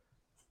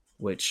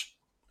 which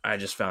I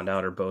just found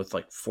out are both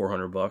like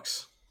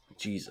 $400.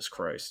 Jesus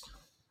Christ.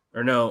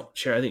 Or no,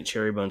 I think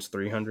Cherry Bone's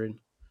 $300.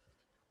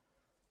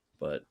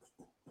 But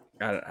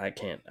I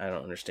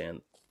don't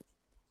understand.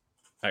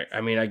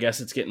 I mean, I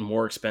guess it's getting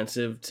more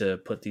expensive to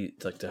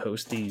to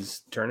host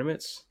these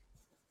tournaments,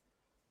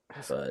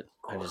 but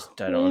I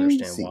don't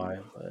understand why.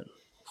 But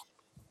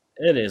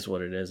it is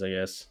what it is, I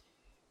guess.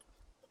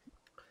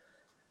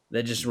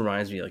 That just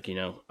reminds me, like,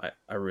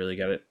 I really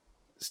got to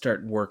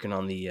start working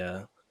on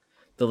the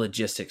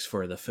logistics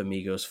for the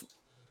Famigos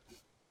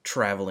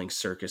traveling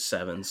circus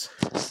sevens.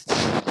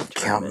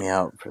 Count me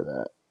out for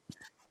that.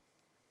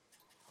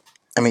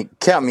 I mean,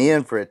 count me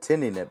in for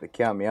attending it, but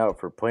count me out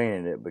for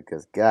playing in it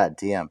because,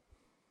 goddamn,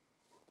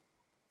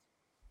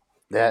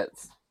 this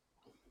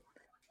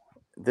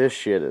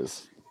shit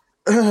is,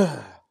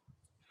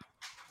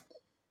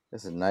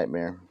 it's a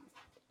nightmare.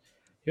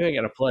 You ain't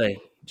got to play;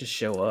 just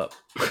show up.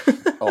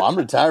 Oh, I'm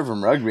retired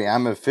from rugby.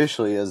 I'm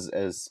officially,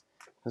 as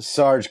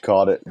Sarge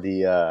called it,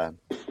 the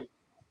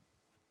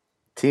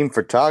team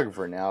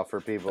photographer now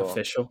for people.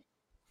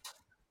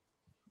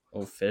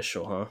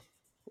 Official, huh?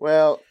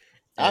 Well.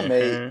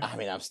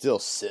 I'm still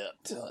SIP.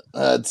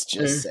 Let's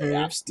just say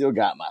I've still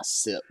got my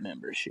SIP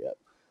membership.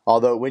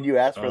 Although when you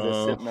asked for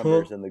the SIP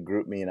numbers in the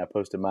group me and I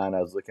posted mine, I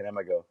was looking at them,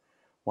 I go,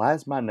 why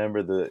is my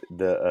number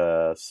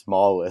the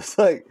smallest?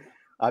 Like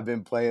I've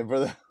been playing for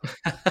the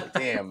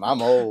damn,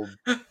 I'm old.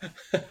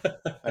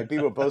 Like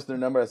people post their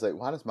number, I was like,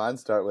 why does mine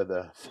start with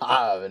a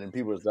 5? And then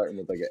people are starting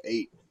with like an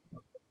 8.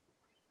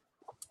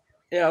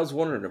 Yeah, I was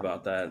wondering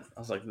about that. I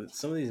was like,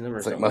 some of these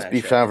numbers don't must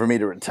be time for me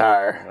to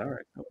retire. All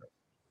right.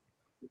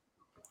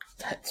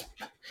 That's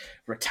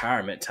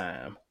retirement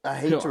time. I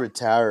hate to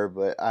retire,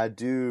 but I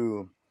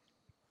do.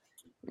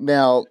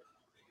 Now,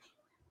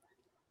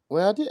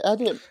 well, I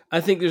did. I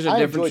think there's a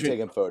difference. I enjoy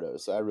taking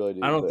photos. I really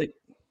do. I don't think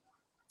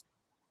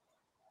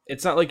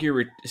it's not like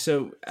you're.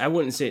 So I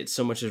wouldn't say it's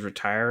so much as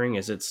retiring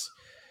as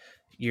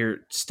you're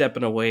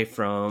stepping away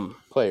from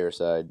player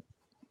side,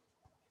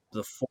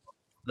 the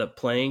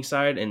playing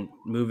side, and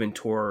moving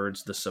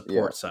towards the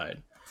support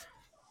side,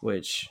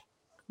 which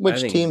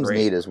teams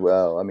need as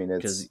well. I mean,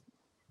 it's.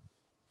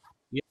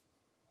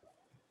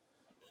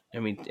 I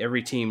mean,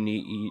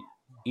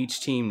 each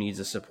team needs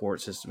a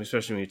support system,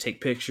 especially when you take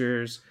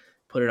pictures,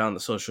 put it on the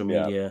social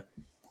media,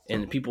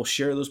 and people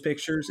share those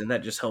pictures, and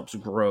that just helps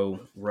grow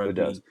rugby.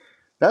 It does.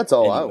 That's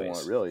all I Anyways.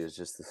 want, really, is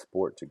just the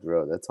sport to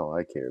grow. That's all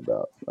I care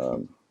about.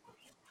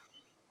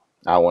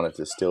 I want it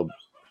to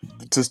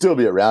still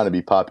be around and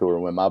be popular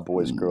when my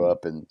boys grow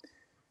up, and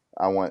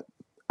I want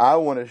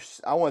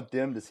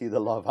them to see the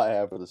love I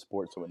have for the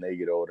sport. So when they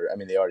get older, I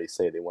mean, they already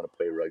say they want to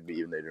play rugby,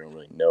 even though they don't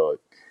really know it.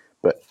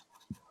 But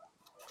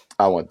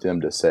I want them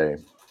to say,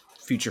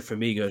 Future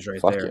Famigos right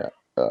 "Fuck there.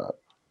 yeah!"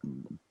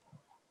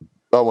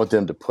 I want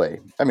them to play.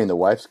 I mean, the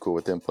wife's cool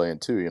with them playing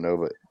too,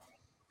 but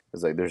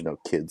it's like there's no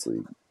kids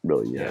league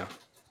really yet. Yeah.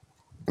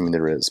 I mean,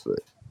 there is, but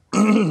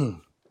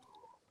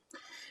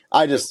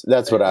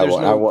that's what I There's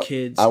want. no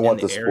kids I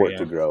want in the the sport area.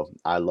 to grow.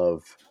 I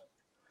love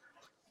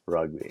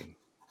rugby.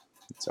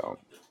 So,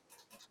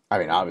 I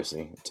mean,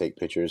 obviously, take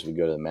pictures. We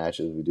go to the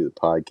matches. We do the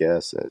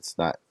podcast. It's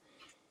not.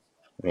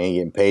 We ain't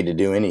getting paid to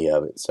do any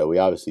of it, so we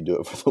obviously do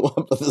it for the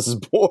love of the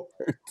sport.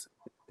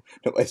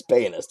 Nobody's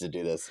paying us to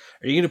do this.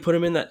 Are you gonna put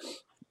him in that?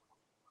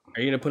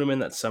 Are you gonna put him in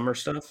that summer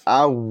stuff?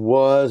 I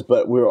was,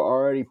 but we're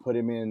already put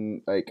him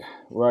in. Like,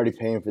 we're already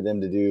paying for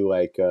them to do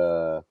like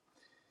the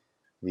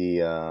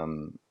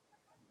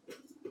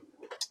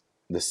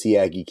Sea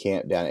Aggie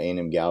camp down at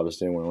A&M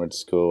Galveston when we went to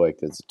school. Like,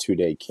 it's a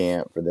 2-day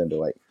camp for them to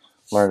like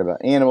learn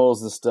about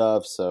animals and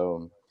stuff.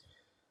 So,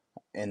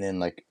 and then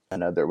like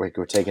another week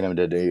we're taking them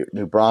to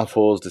New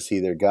Braunfels to see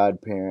their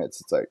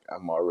godparents. It's like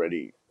I'm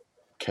already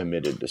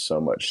committed to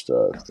so much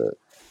stuff that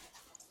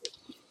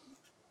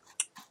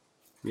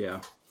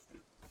Yeah.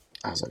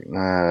 I was like,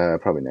 nah,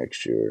 probably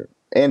next year.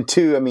 And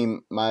two, I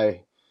mean,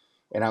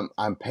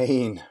 I'm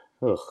paying.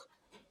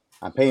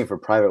 I'm paying for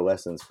private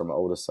lessons for my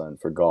oldest son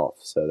for golf,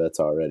 so that's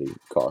already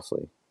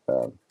costly.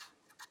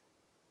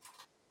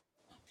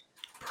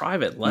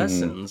 Private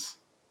lessons.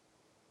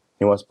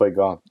 He wants to play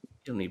golf.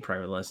 You'll need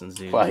private lessons,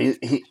 dude. Well,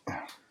 he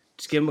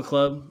Just give him a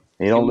club.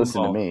 he don't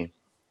listen to me.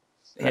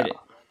 Hit it.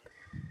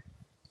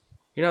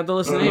 You don't have to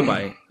listen to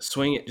anybody.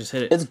 Swing it. Just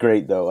hit it. It's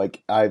great though.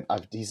 Like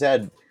he's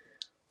had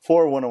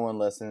 4 one-on-one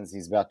lessons.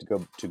 He's about to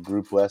go to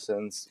group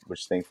lessons,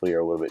 which thankfully are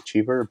a little bit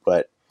cheaper.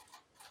 But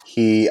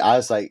I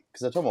was like,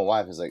 because I told my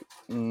wife, I was like,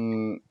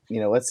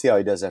 let's see how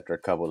he does after a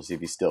couple to see if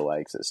he still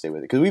likes it, stay with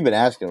it. Because we've been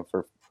asking him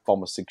for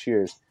almost 6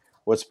 years,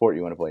 what sport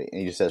you want to play,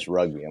 and he just says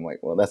rugby. I'm like,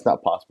 well, that's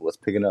not possible. Let's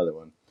pick another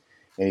one.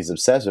 And he's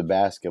obsessed with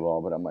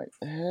basketball, but I'm like,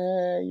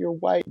 you're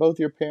white. Both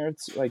your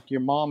parents, like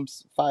your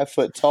mom's 5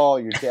 foot tall,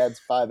 your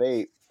dad's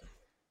 5'8".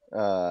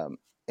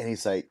 And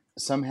he's like,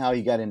 somehow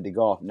he got into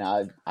golf.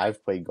 Now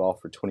I've played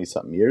golf for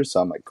 20-something years,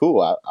 so I'm like,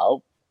 cool,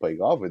 I'll play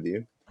golf with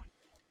you.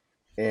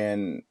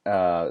 And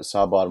so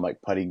I bought him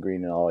like putting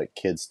green and all like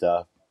kid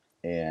stuff.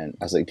 And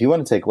I was like, do you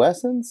want to take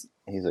lessons?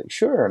 And he's like,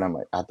 sure. And I'm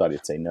like, I thought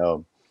he'd say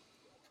no.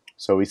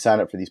 So we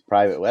signed up for these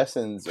private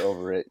lessons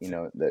over at,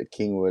 the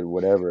Kingwood,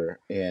 whatever.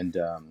 And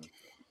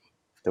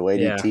the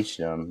lady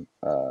teaching him,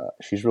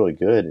 she's really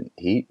good. And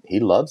he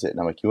loves it. And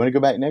I'm like, you want to go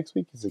back next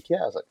week? He's like,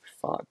 yeah. I was like,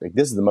 fuck. Like,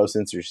 this is the most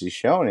interest he's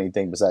shown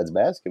anything besides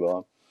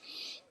basketball.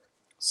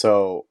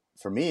 So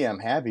for me, I'm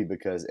happy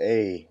because,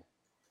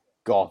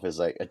 golf is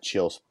like a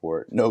chill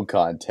sport, no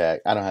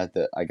contact. I don't have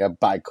to, I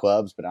buy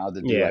clubs, but I don't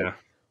have to do like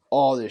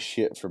all this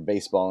shit for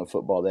baseball and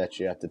football that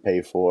you have to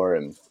pay for.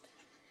 And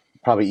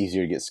probably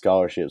easier to get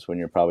scholarships when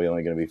you're probably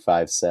only going to be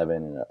 5'7"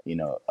 and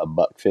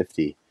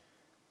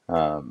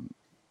 $150.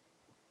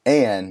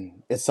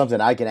 And it's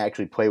something I can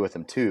actually play with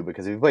him too,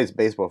 because if he plays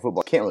baseball or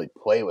football, I can't really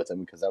play with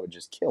him because I would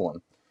just kill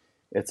him.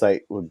 It's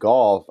like with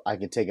golf, I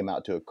can take him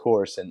out to a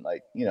course and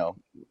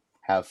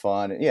have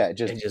fun. And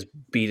just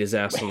beat his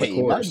ass on the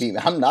course.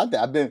 I'm not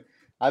that.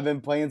 I've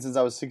been playing since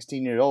I was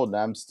 16 years old, and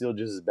I'm still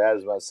just as bad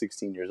as when I was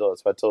 16 years old.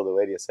 So I told the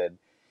lady, I said,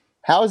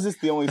 how is this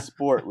the only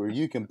sport where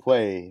you can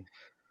play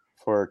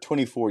for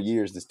 24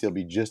 years to still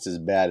be just as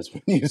bad as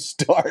when you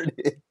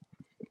started?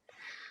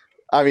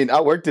 I mean,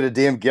 I worked at a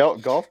damn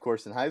golf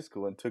course in high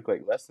school and took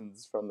like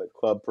lessons from the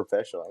club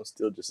professional. I was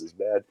still just as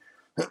bad.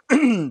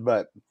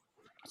 But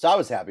so I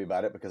was happy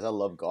about it because I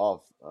love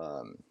golf.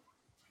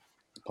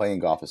 Playing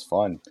golf is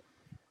fun.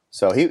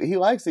 So he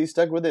likes it. He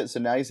stuck with it. So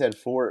now he's had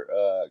 4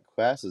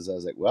 classes. I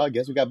was like, well, I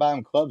guess we got to buy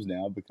him clubs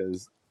now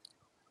because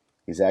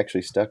he's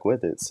actually stuck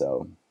with it.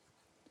 So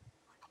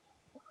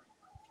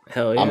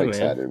hell yeah, I'm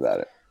excited about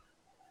it.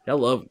 I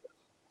love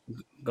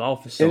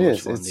golf. Is so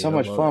much fun. It's so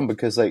much fun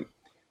because like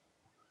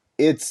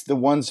it's the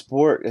one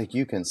sport like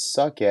you can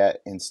suck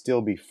at and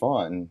still be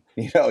fun.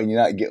 And you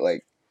not get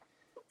like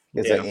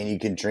it's like, and you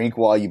can drink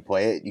while you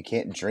play it. You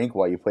can't drink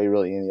while you play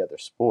really any other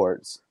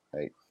sports.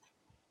 Like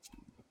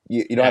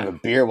you don't have a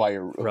beer while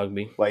you're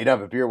rugby. Well, you don't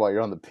have a beer while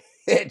you're on the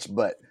pitch,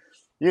 but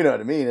you know what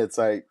I mean. It's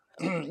like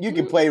you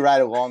can play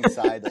right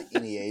alongside like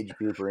any age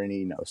group or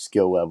any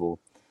skill level.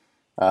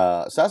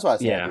 So that's why I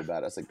was happy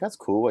about it. I was like, that's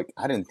cool. Like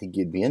I didn't think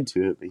you'd be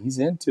into it, but he's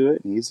into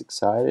it and he's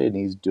excited and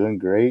he's doing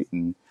great.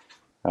 And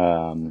so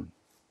I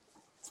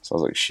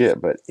was like,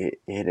 shit, but it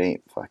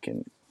ain't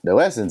fucking. The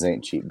lessons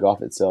ain't cheap.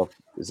 Golf itself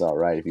is all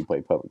right if you play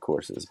public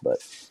courses,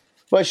 but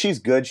she's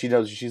good. She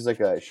knows she's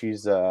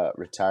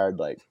retired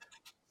like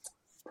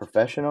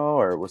professional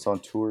or was on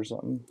tour or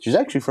something. She's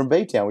actually from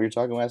Baytown. We were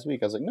talking last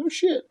week. I was like, no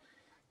shit.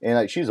 And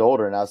like she's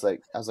older, and I was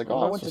like, Oh, oh, I that's went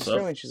to what's up.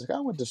 Sterling. She's like,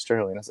 I went to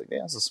Sterling. I was like,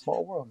 yeah, it's a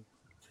small world.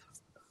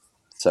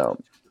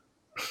 So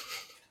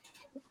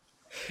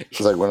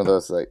it's like one of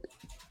those like,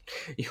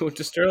 You went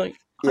to Sterling?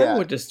 yeah. I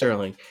went to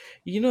Sterling.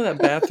 You know that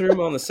bathroom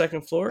on the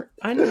second floor?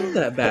 I know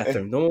that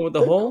bathroom. The one with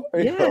the hole?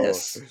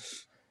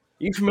 Yes.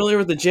 You familiar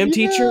with the gym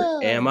teacher?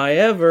 Am I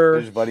ever?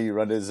 There's funny, you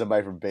run into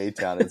somebody from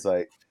Baytown. It's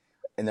like,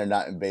 and they're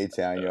not in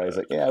Baytown. You're always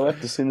like, yeah, I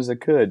left as soon as I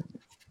could.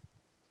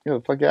 Get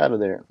the fuck out of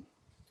there.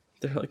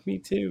 They're like, me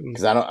too.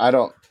 Because I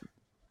don't.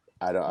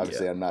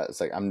 Obviously, I'm not.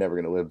 It's like I'm never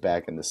gonna live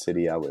back in the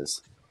city I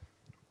was.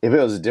 If it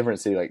was a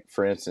different city, like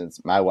for instance,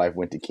 my wife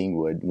went to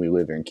Kingwood, and we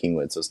live here in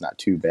Kingwood, so it's not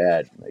too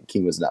bad. Like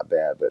Kingwood's not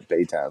bad, but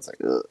Baytown's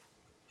like, ugh.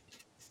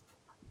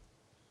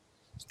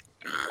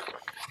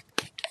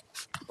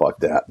 Fuck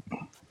that.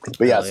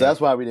 But yeah, so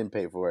that's why we didn't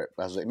pay for it.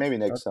 I was like, maybe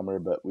next summer,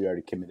 but we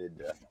already committed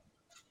to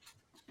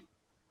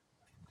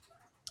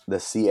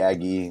the Sea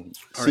Aggie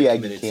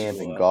camp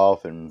and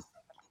golf and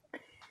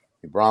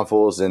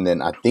Braunfels, and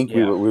then I think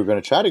we were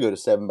going to try to go to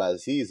Seven by the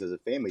Seas as a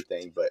family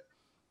thing, but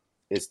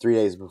it's 3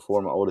 days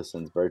before my oldest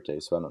son's birthday,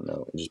 so I don't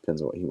know. It just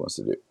depends on what he wants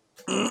to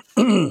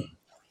do.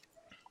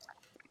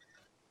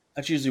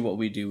 That's usually what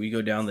we do. We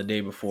go down the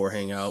day before,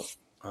 hang out,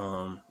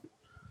 go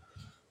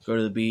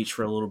to the beach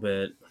for a little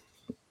bit,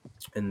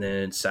 and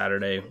then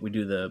Saturday we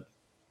do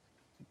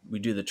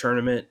the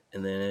tournament,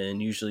 and then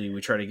usually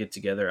we try to get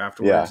together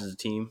afterwards as a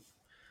team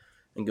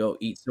and go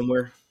eat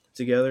somewhere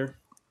together,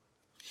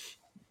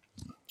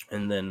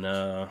 and then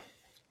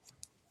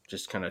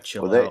just kind of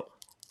chill out.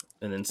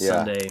 And then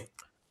Sunday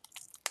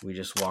we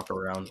just walk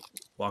around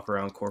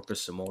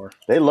Corpus some more.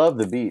 They love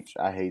the beach.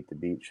 I hate the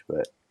beach,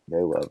 but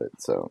they love it.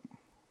 So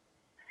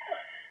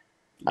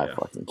I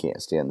fucking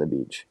can't stand the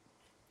beach.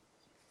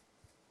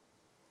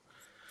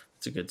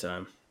 It's a good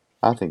time.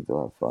 I think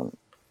they'll have fun.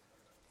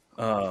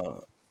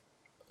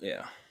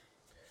 Yeah.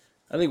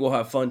 I think we'll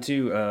have fun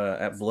too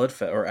at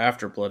Bloodfest or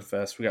after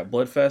Bloodfest. We got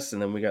Bloodfest,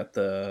 and then we got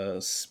the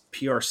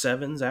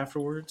PR7s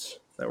afterwards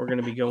that we're going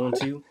to be going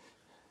to.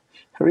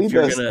 Read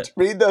those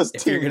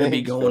if you're team gonna names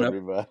be going to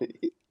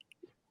everybody.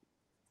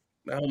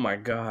 Oh my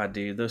god,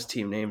 dude, those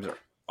team names are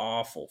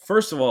awful.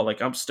 First of all,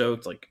 like I'm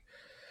stoked. Like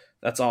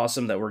that's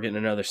awesome that we're getting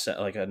another set,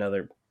 like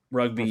another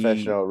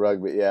professional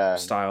rugby,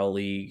 style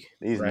league.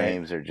 These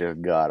names are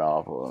just god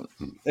awful.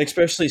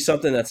 Especially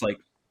something that's like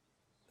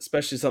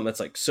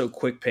so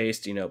quick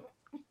paced. You know,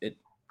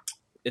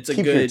 it's a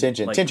Keeps good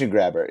your attention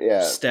grabber.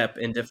 Yeah, step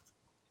into.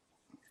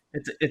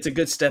 It's a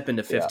good step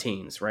into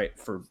 15s, right?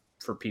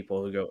 For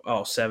people who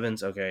go,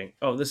 sevens, okay.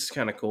 Oh, this is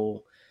kind of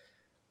cool.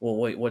 Well,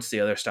 wait, what's the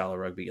other style of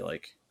rugby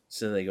like?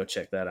 So they go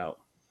check that out.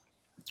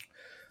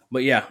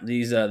 But yeah,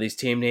 these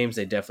team names,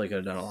 they definitely could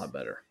have done a lot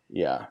better.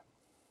 Yeah.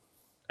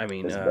 I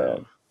mean,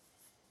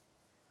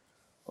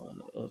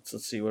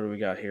 let's see, what do we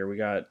got here? We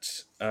got,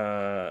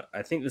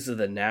 I think this is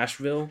the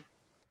Nashville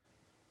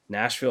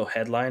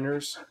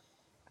Headliners.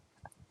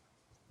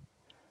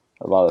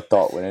 A lot of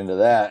thought went into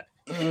that.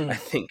 I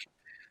think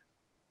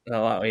a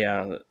lot.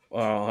 Yeah.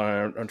 Well,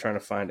 I'm trying to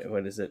find it.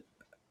 What is it?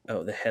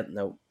 Oh,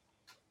 no.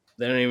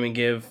 They don't even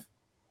give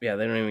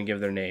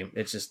their name.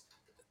 It's just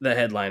the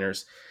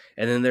Headliners.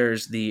 And then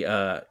there's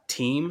the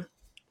Team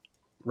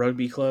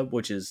Rugby Club,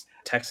 which is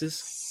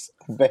Texas.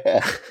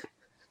 Bad.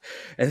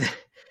 and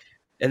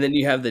then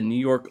you have the New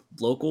York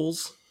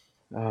Locals.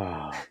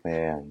 Oh,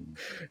 man.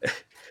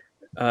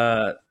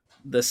 The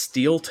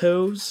Steel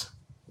Toes,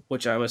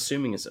 which I'm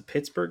assuming is a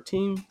Pittsburgh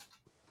team.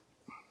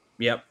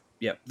 Yep.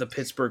 The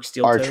Pittsburgh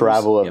Steel Toes. Arch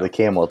rival of the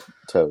Camel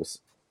Toes.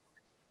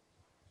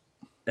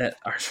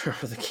 Arch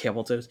rival of the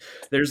Camel Toes.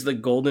 There's the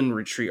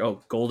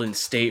Golden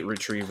State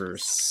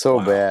Retrievers. So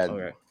bad.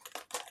 Okay.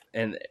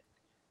 And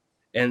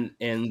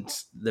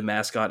the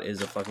mascot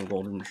is a fucking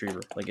golden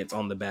retriever. Like it's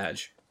on the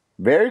badge.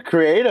 Very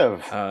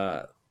creative.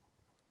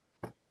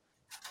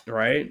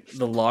 Right?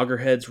 The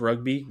Loggerheads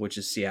Rugby, which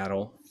is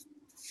Seattle.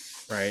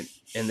 Right?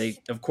 And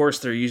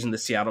they're using the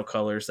Seattle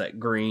colors, that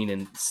green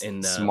and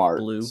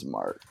blue.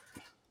 Smart.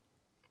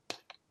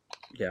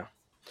 Yeah.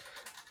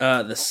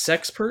 The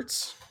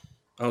Sexperts.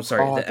 Oh,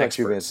 sorry, the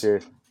Experts.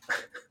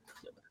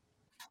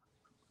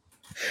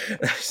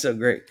 So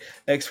great.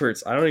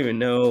 Experts. I don't even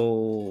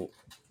know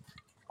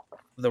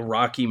the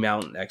Rocky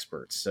Mountain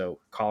Experts. So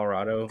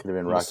Colorado. Could have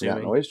been Rocky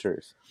Mountain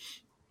Oysters.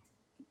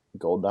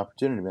 Golden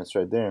opportunity, that's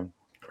right there.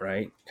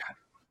 Right? God.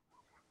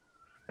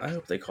 I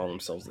hope they call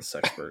themselves the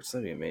Sexperts.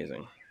 That'd be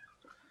amazing.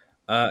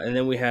 And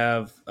then we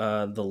have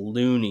the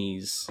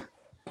Loonies,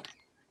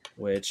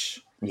 which...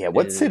 Yeah,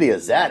 what city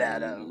is that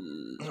at?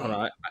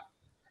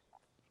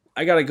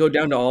 I got to go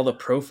down to all the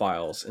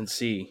profiles and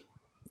see.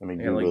 Let me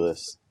Google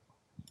this.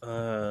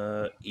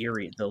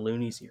 Erie, the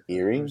Loonies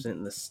Erie?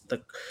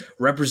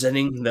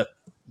 Representing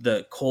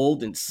the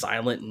cold and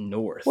silent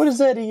North. What does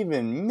that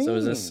even mean? So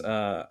is this?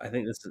 I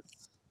think this is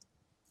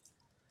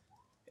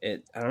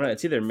it. I don't know.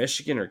 It's either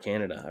Michigan or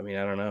Canada. I mean,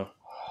 I don't know.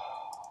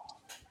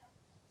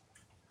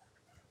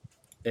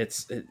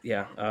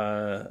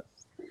 Yeah.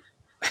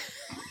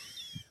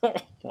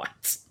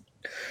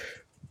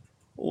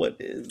 What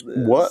is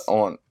this? What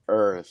on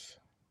earth?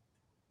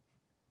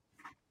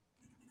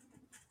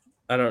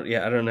 I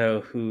don't know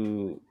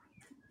who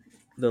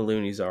the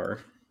loonies are.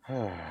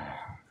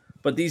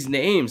 But these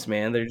names,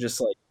 man, they're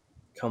just like,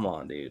 come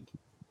on, dude.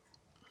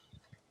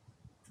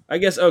 I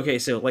guess okay,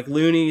 so like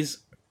loonies,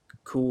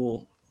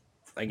 cool.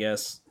 I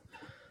guess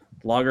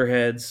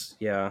loggerheads,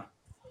 yeah.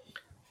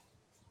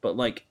 But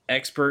like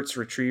experts,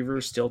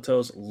 retrievers, steel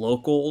toes,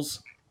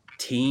 locals,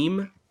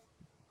 team.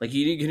 Like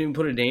you can even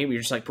put a name.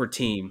 You're just like we're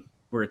team.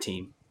 We're a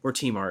team. We're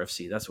Team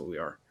RFC. That's what we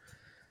are.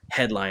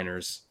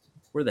 Headliners.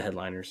 We're the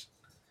headliners.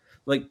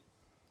 Like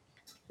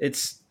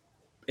it's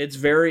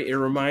very. It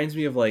reminds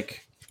me of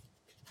like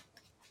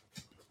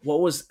it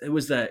was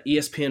that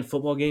ESPN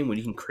football game when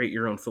you can create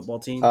your own football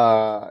team,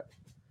 and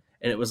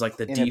it was like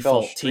the NFL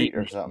default team Street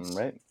or something,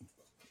 right?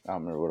 I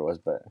don't remember what it was,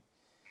 but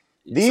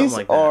something these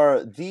like that.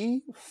 are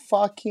the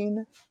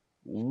fucking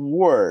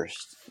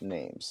worst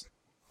names.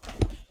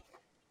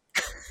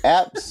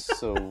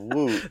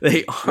 Absolute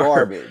They are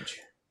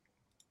garbage.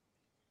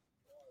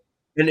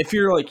 And if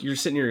you're like you're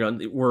sitting here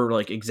going, we're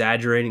like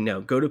exaggerating. No,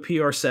 go to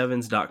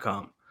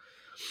pr7s.com.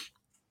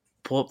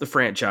 Pull up the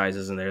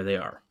franchises, and there they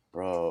are.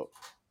 Bro,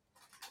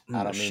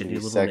 I don't mean to be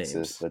little sexist,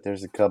 names. but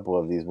there's a couple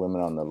of these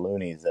women on the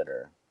loonies that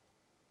are.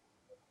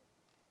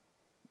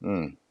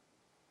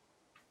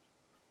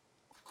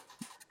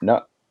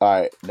 No, all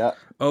right, no.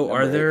 Oh,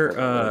 are there?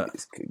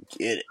 Could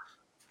get it.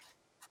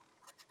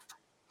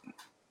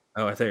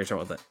 Oh, I thought you were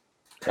talking about that.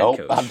 Nope,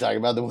 Coach. I'm talking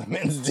about the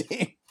women's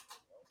team.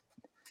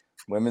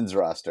 Women's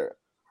roster.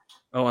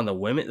 Oh, on the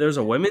women, there's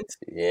a women's.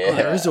 Yeah, oh,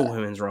 there is a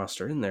women's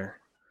roster in there.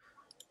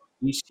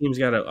 Each team's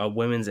got a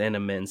women's and a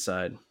men's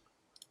side.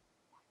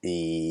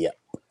 Yep,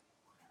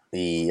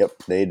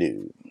 they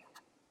do.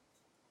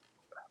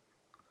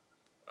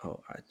 Oh,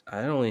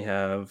 I only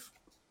have.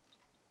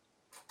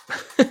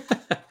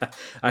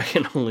 I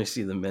can only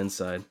see the men's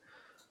side.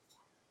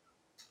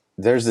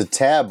 There's a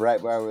tab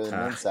right by where the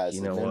men's side you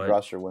says know men's what?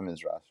 roster,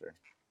 women's roster.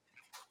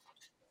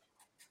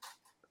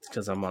 It's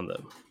because I'm on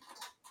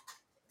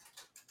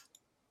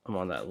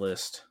that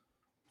list.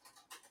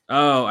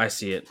 Oh, I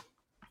see it.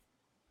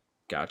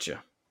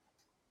 Gotcha.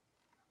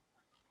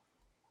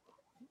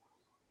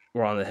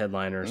 We're on the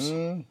headliners.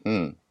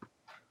 Mm-hmm.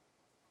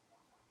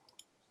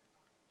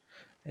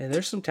 Hey,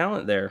 there's some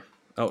talent there.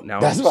 Oh, now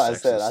That's I'm what sexist. I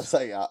said. I was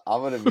like,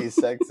 I'm going to be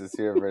sexist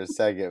here for a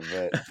second,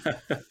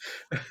 but.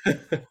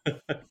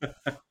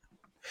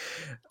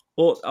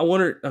 Well, I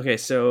wonder. Okay,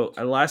 so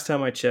last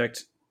time I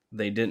checked,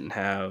 they didn't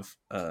have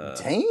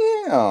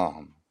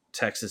Damn.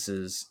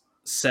 Texas's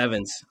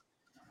sevens,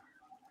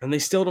 and they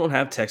still don't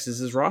have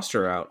Texas's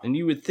roster out. And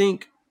you would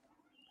think,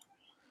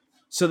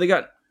 so they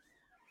got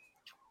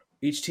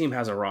each team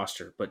has a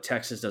roster, but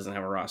Texas doesn't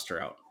have a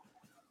roster out.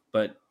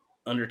 But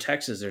under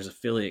Texas, there's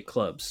affiliate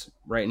clubs,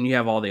 right? And you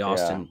have all the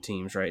Austin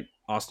teams, right?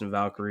 Austin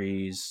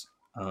Valkyries,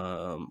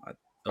 Round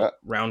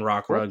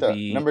Rock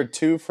Rugby, number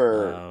 2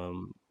 for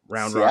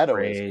Round Seattle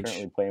Rock is Rage.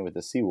 currently playing with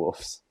the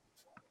Seawolves.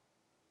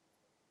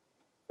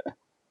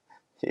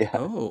 Yeah.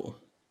 Oh,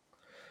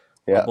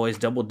 yeah. my boy's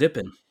double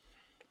dipping.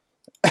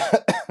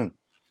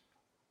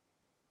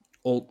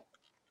 Old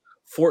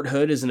Fort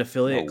Hood is an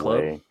affiliate club.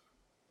 Way.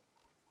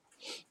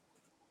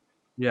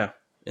 Yeah,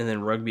 and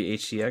then Rugby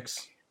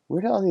HTX.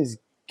 Where do all these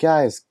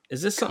guys?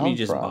 Is this something you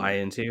just buy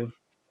into?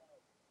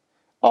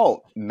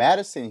 Oh,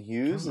 Madison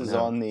Hughes is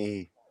on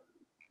the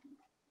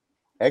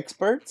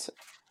Experts.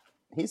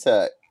 He's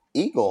a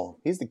Eagle.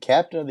 He's the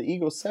captain of the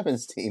Eagle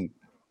Sevens team.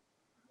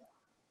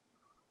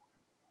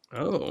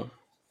 Oh,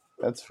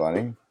 that's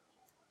funny.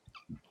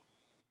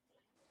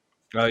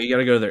 Oh, you got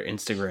to go to their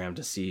Instagram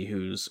to see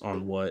who's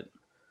on what.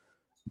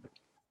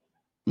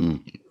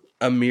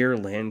 Amir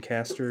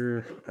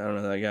Lancaster. I don't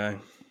know that guy.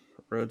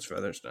 Rhodes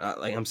Featherstone.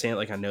 Like I'm saying,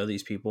 like I know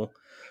these people.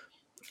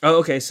 Oh,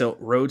 okay. So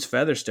Rhodes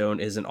Featherstone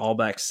is an All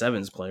Black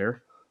Sevens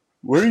player.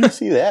 Where do you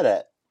see that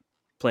at?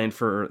 Playing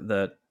for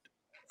the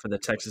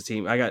Texas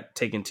team. I got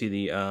taken to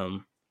the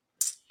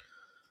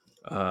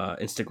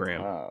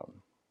Instagram. Wow.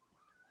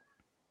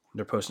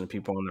 They're posting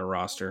people on their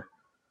roster.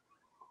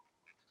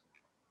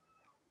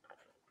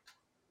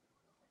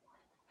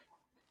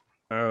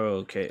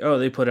 Okay. Oh,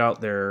 they put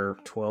out their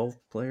 12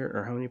 player,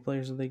 or how many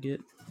players did they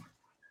get?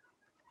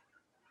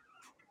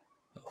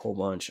 A whole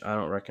bunch. I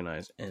don't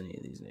recognize any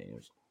of these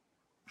names.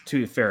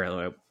 To be fair,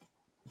 I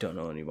don't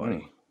know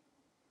anybody.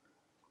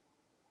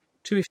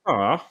 To be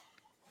fair.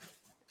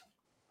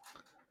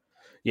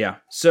 Yeah.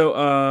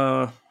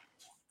 So,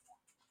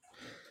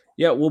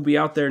 yeah, we'll be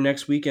out there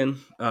next weekend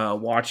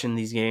watching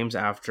these games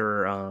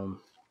after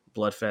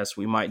Bloodfest.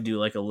 We might do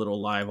like a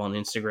little live on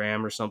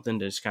Instagram or something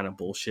to just kind of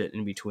bullshit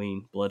in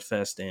between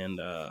Bloodfest and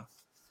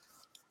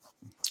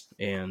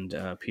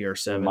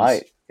PR7s. We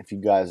might, if you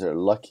guys are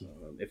lucky.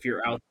 If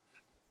you're out,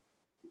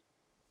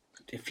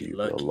 if you're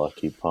lucky.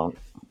 Lucky punk.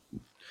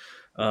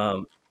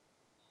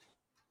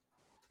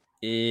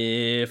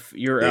 If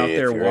you're out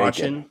there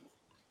watching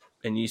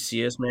and you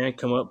see us, man,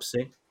 come up,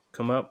 say,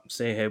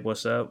 hey,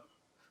 what's up?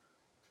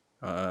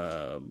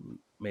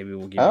 Maybe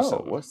we'll give you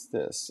something. Oh, what's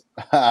this?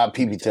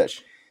 PB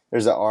Touch.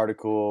 There's an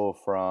article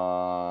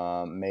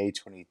from May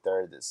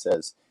 23rd that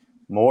says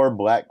More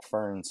Black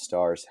Fern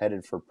stars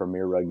headed for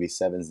Premier Rugby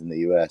Sevens in the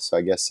U.S. So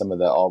I guess some of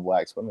the All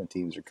Blacks women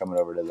teams are coming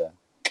over to the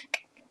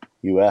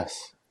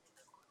U.S.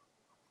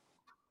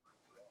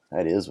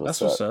 That is That's what's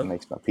what's up. up. It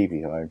makes my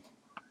pee-pee hard.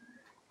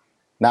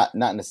 Not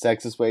in a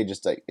sexist way,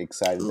 just like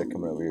excited they're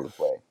coming over here to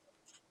play.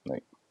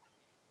 Like,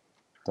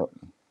 don't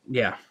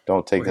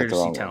take We're that here the to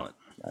see wrong way. talent.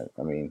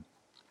 I mean,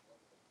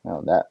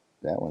 no, that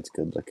one's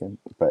good looking.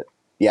 But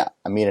yeah,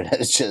 I mean it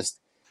is just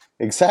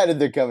excited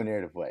they're coming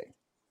here to play.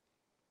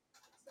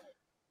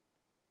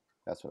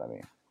 That's what I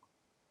mean.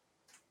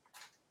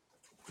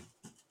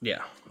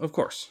 Yeah, of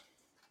course.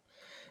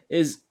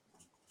 I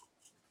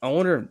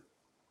wonder.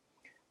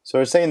 So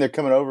they're saying they're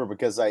coming over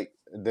because like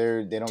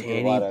they don't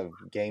get a lot Danny-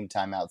 of game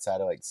time outside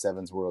of like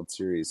Sevens World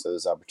Series, so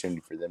there's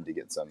opportunity for them to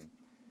get some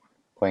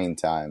playing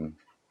time.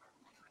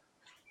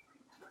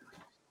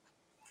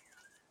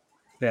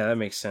 Yeah, that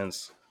makes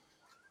sense.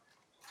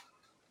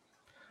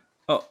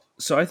 Oh,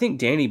 so I think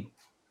Danny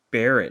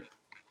Barrett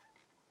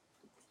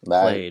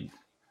played.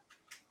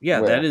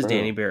 Yeah, Where? that is For who?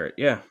 Danny Barrett.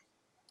 Yeah,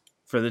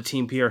 for the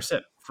team PR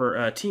set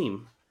for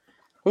team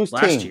Who's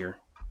last team? year.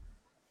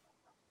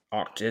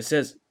 It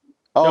says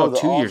Oh, no, the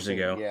 2 years Austin.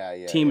 ago.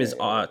 Yeah. Team yeah, is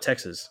yeah.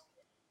 Texas.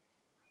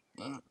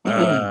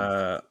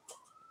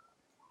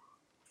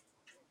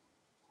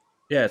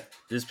 Yeah,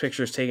 this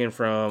picture is taken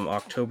from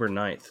October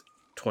 9th,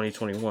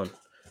 2021.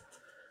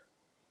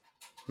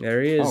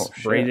 There he is, Oh,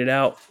 shit. braided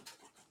out.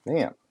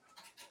 Damn.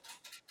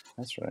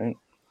 That's right.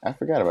 I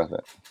forgot about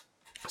that.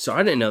 So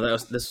I didn't know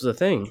this was a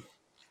thing.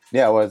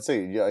 Yeah, well, I'd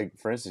say, like,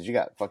 for instance, you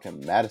got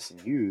fucking Madison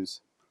Hughes.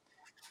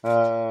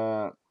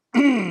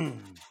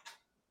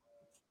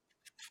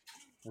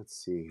 Let's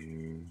see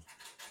here.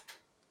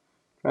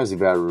 Trying to see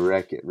about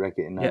Reckitt.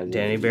 Yeah,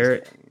 Danny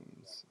Barrett.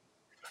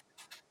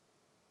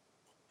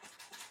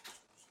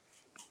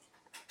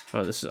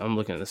 Oh, I'm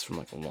looking at this from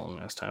like a long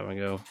ass time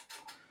ago.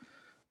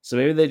 So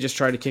maybe they just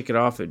tried to kick it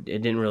off. It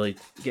didn't really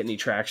get any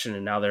traction,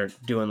 and now they're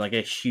doing like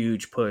a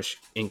huge push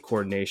in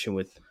coordination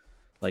with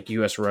like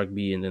U.S.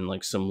 Rugby and then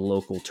like some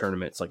local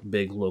tournaments, like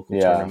big local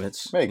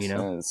tournaments. Makes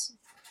sense.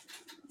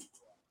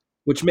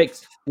 Which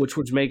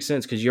would make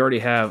sense because you already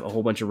have a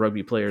whole bunch of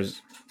rugby players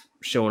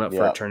showing up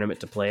for a tournament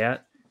to play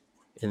at,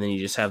 and then you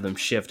just have them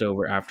shift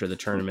over after the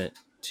tournament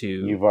to.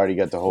 You've already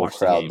got the whole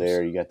crowd the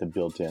there. You got the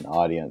built-in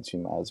audience. You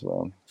might as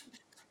well.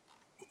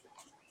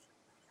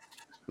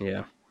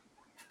 Yeah.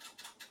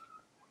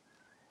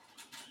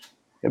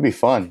 It'd be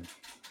fun.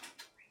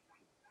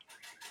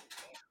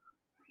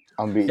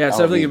 It's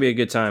definitely gonna be a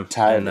good time,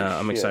 and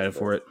I'm excited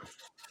for it.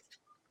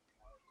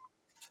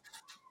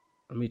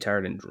 I'm be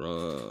tired and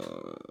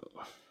drunk.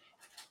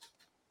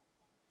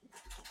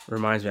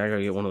 Reminds me, I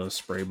gotta get one of those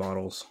spray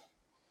bottles.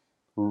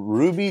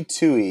 Ruby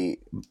Tui.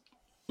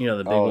 You know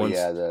the big ones. Oh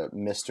yeah, the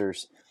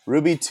Misters.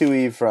 Ruby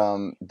Tui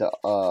from the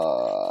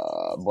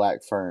Black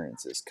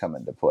Ferns is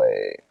coming to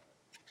play.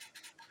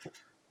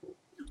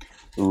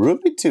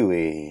 Ruby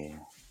Tui.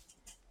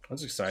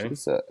 That's exciting.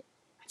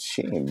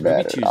 She ain't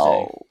bad at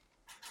all.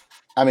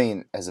 I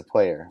mean, as a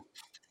player,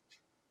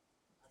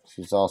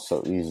 she's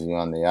also easy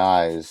on the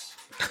eyes.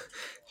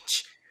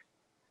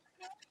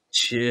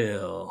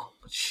 Chill.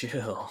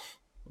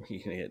 You're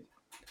gonna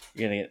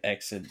get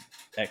X'd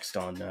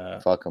on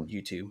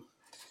YouTube.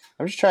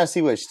 I'm just trying to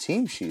see which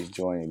team she's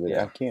joining, but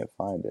Yeah. I can't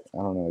find it. I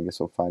don't know. I guess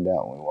we'll find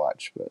out when we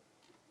watch. But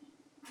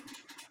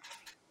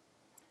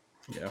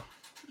yeah,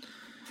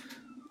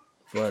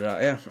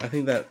 I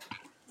think that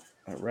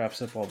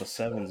wraps up all the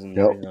sevens and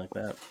everything like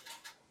that.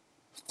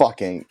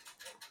 Fucking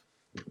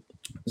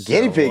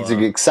guinea pigs are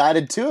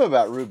excited too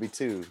about Ruby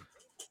Tui.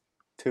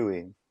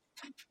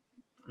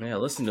 Yeah,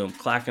 listen to him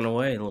clacking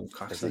away, little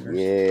cocksuckers.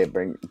 Yeah,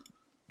 bring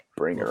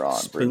her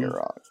on, bring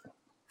her on.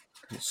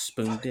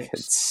 Spoon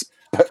dicks.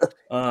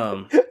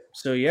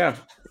 So yeah,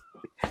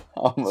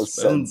 almost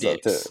spoon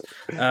said dicks. So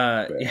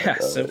too. Yeah.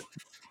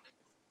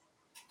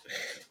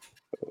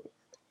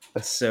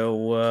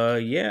 So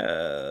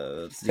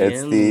yeah, it's the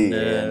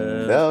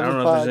end. I don't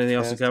know if there's anything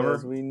else to cover.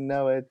 As we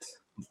know it.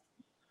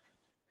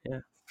 Yeah,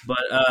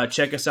 but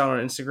check us out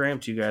on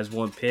Instagram. 2 Guys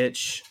 1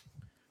 Pitch.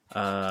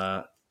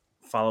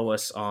 Follow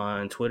us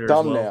on Twitter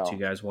as well. 2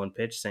 Guys 1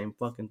 Pitch. Same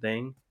fucking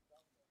thing.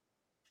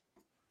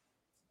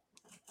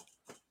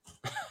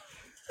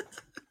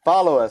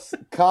 Follow us,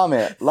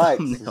 comment, like,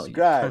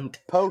 subscribe,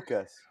 poke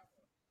us,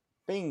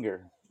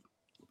 finger,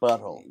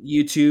 butthole.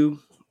 YouTube,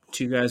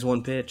 2 Guys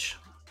 1 Pitch.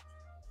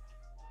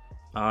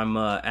 I'm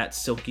at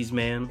Silky's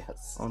Man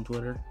on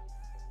Twitter.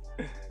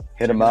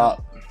 Hit him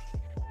up.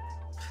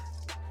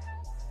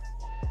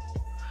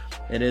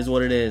 It is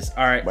what it is.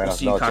 All right, we'll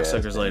see you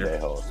cocksuckers later.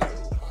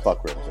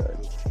 Fuck Riverside.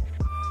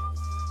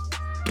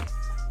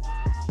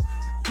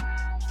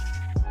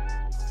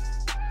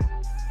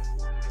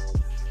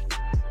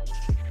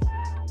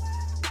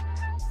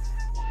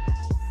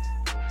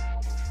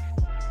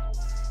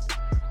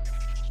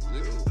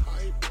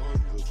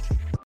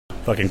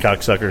 Fucking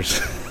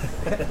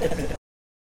cocksuckers.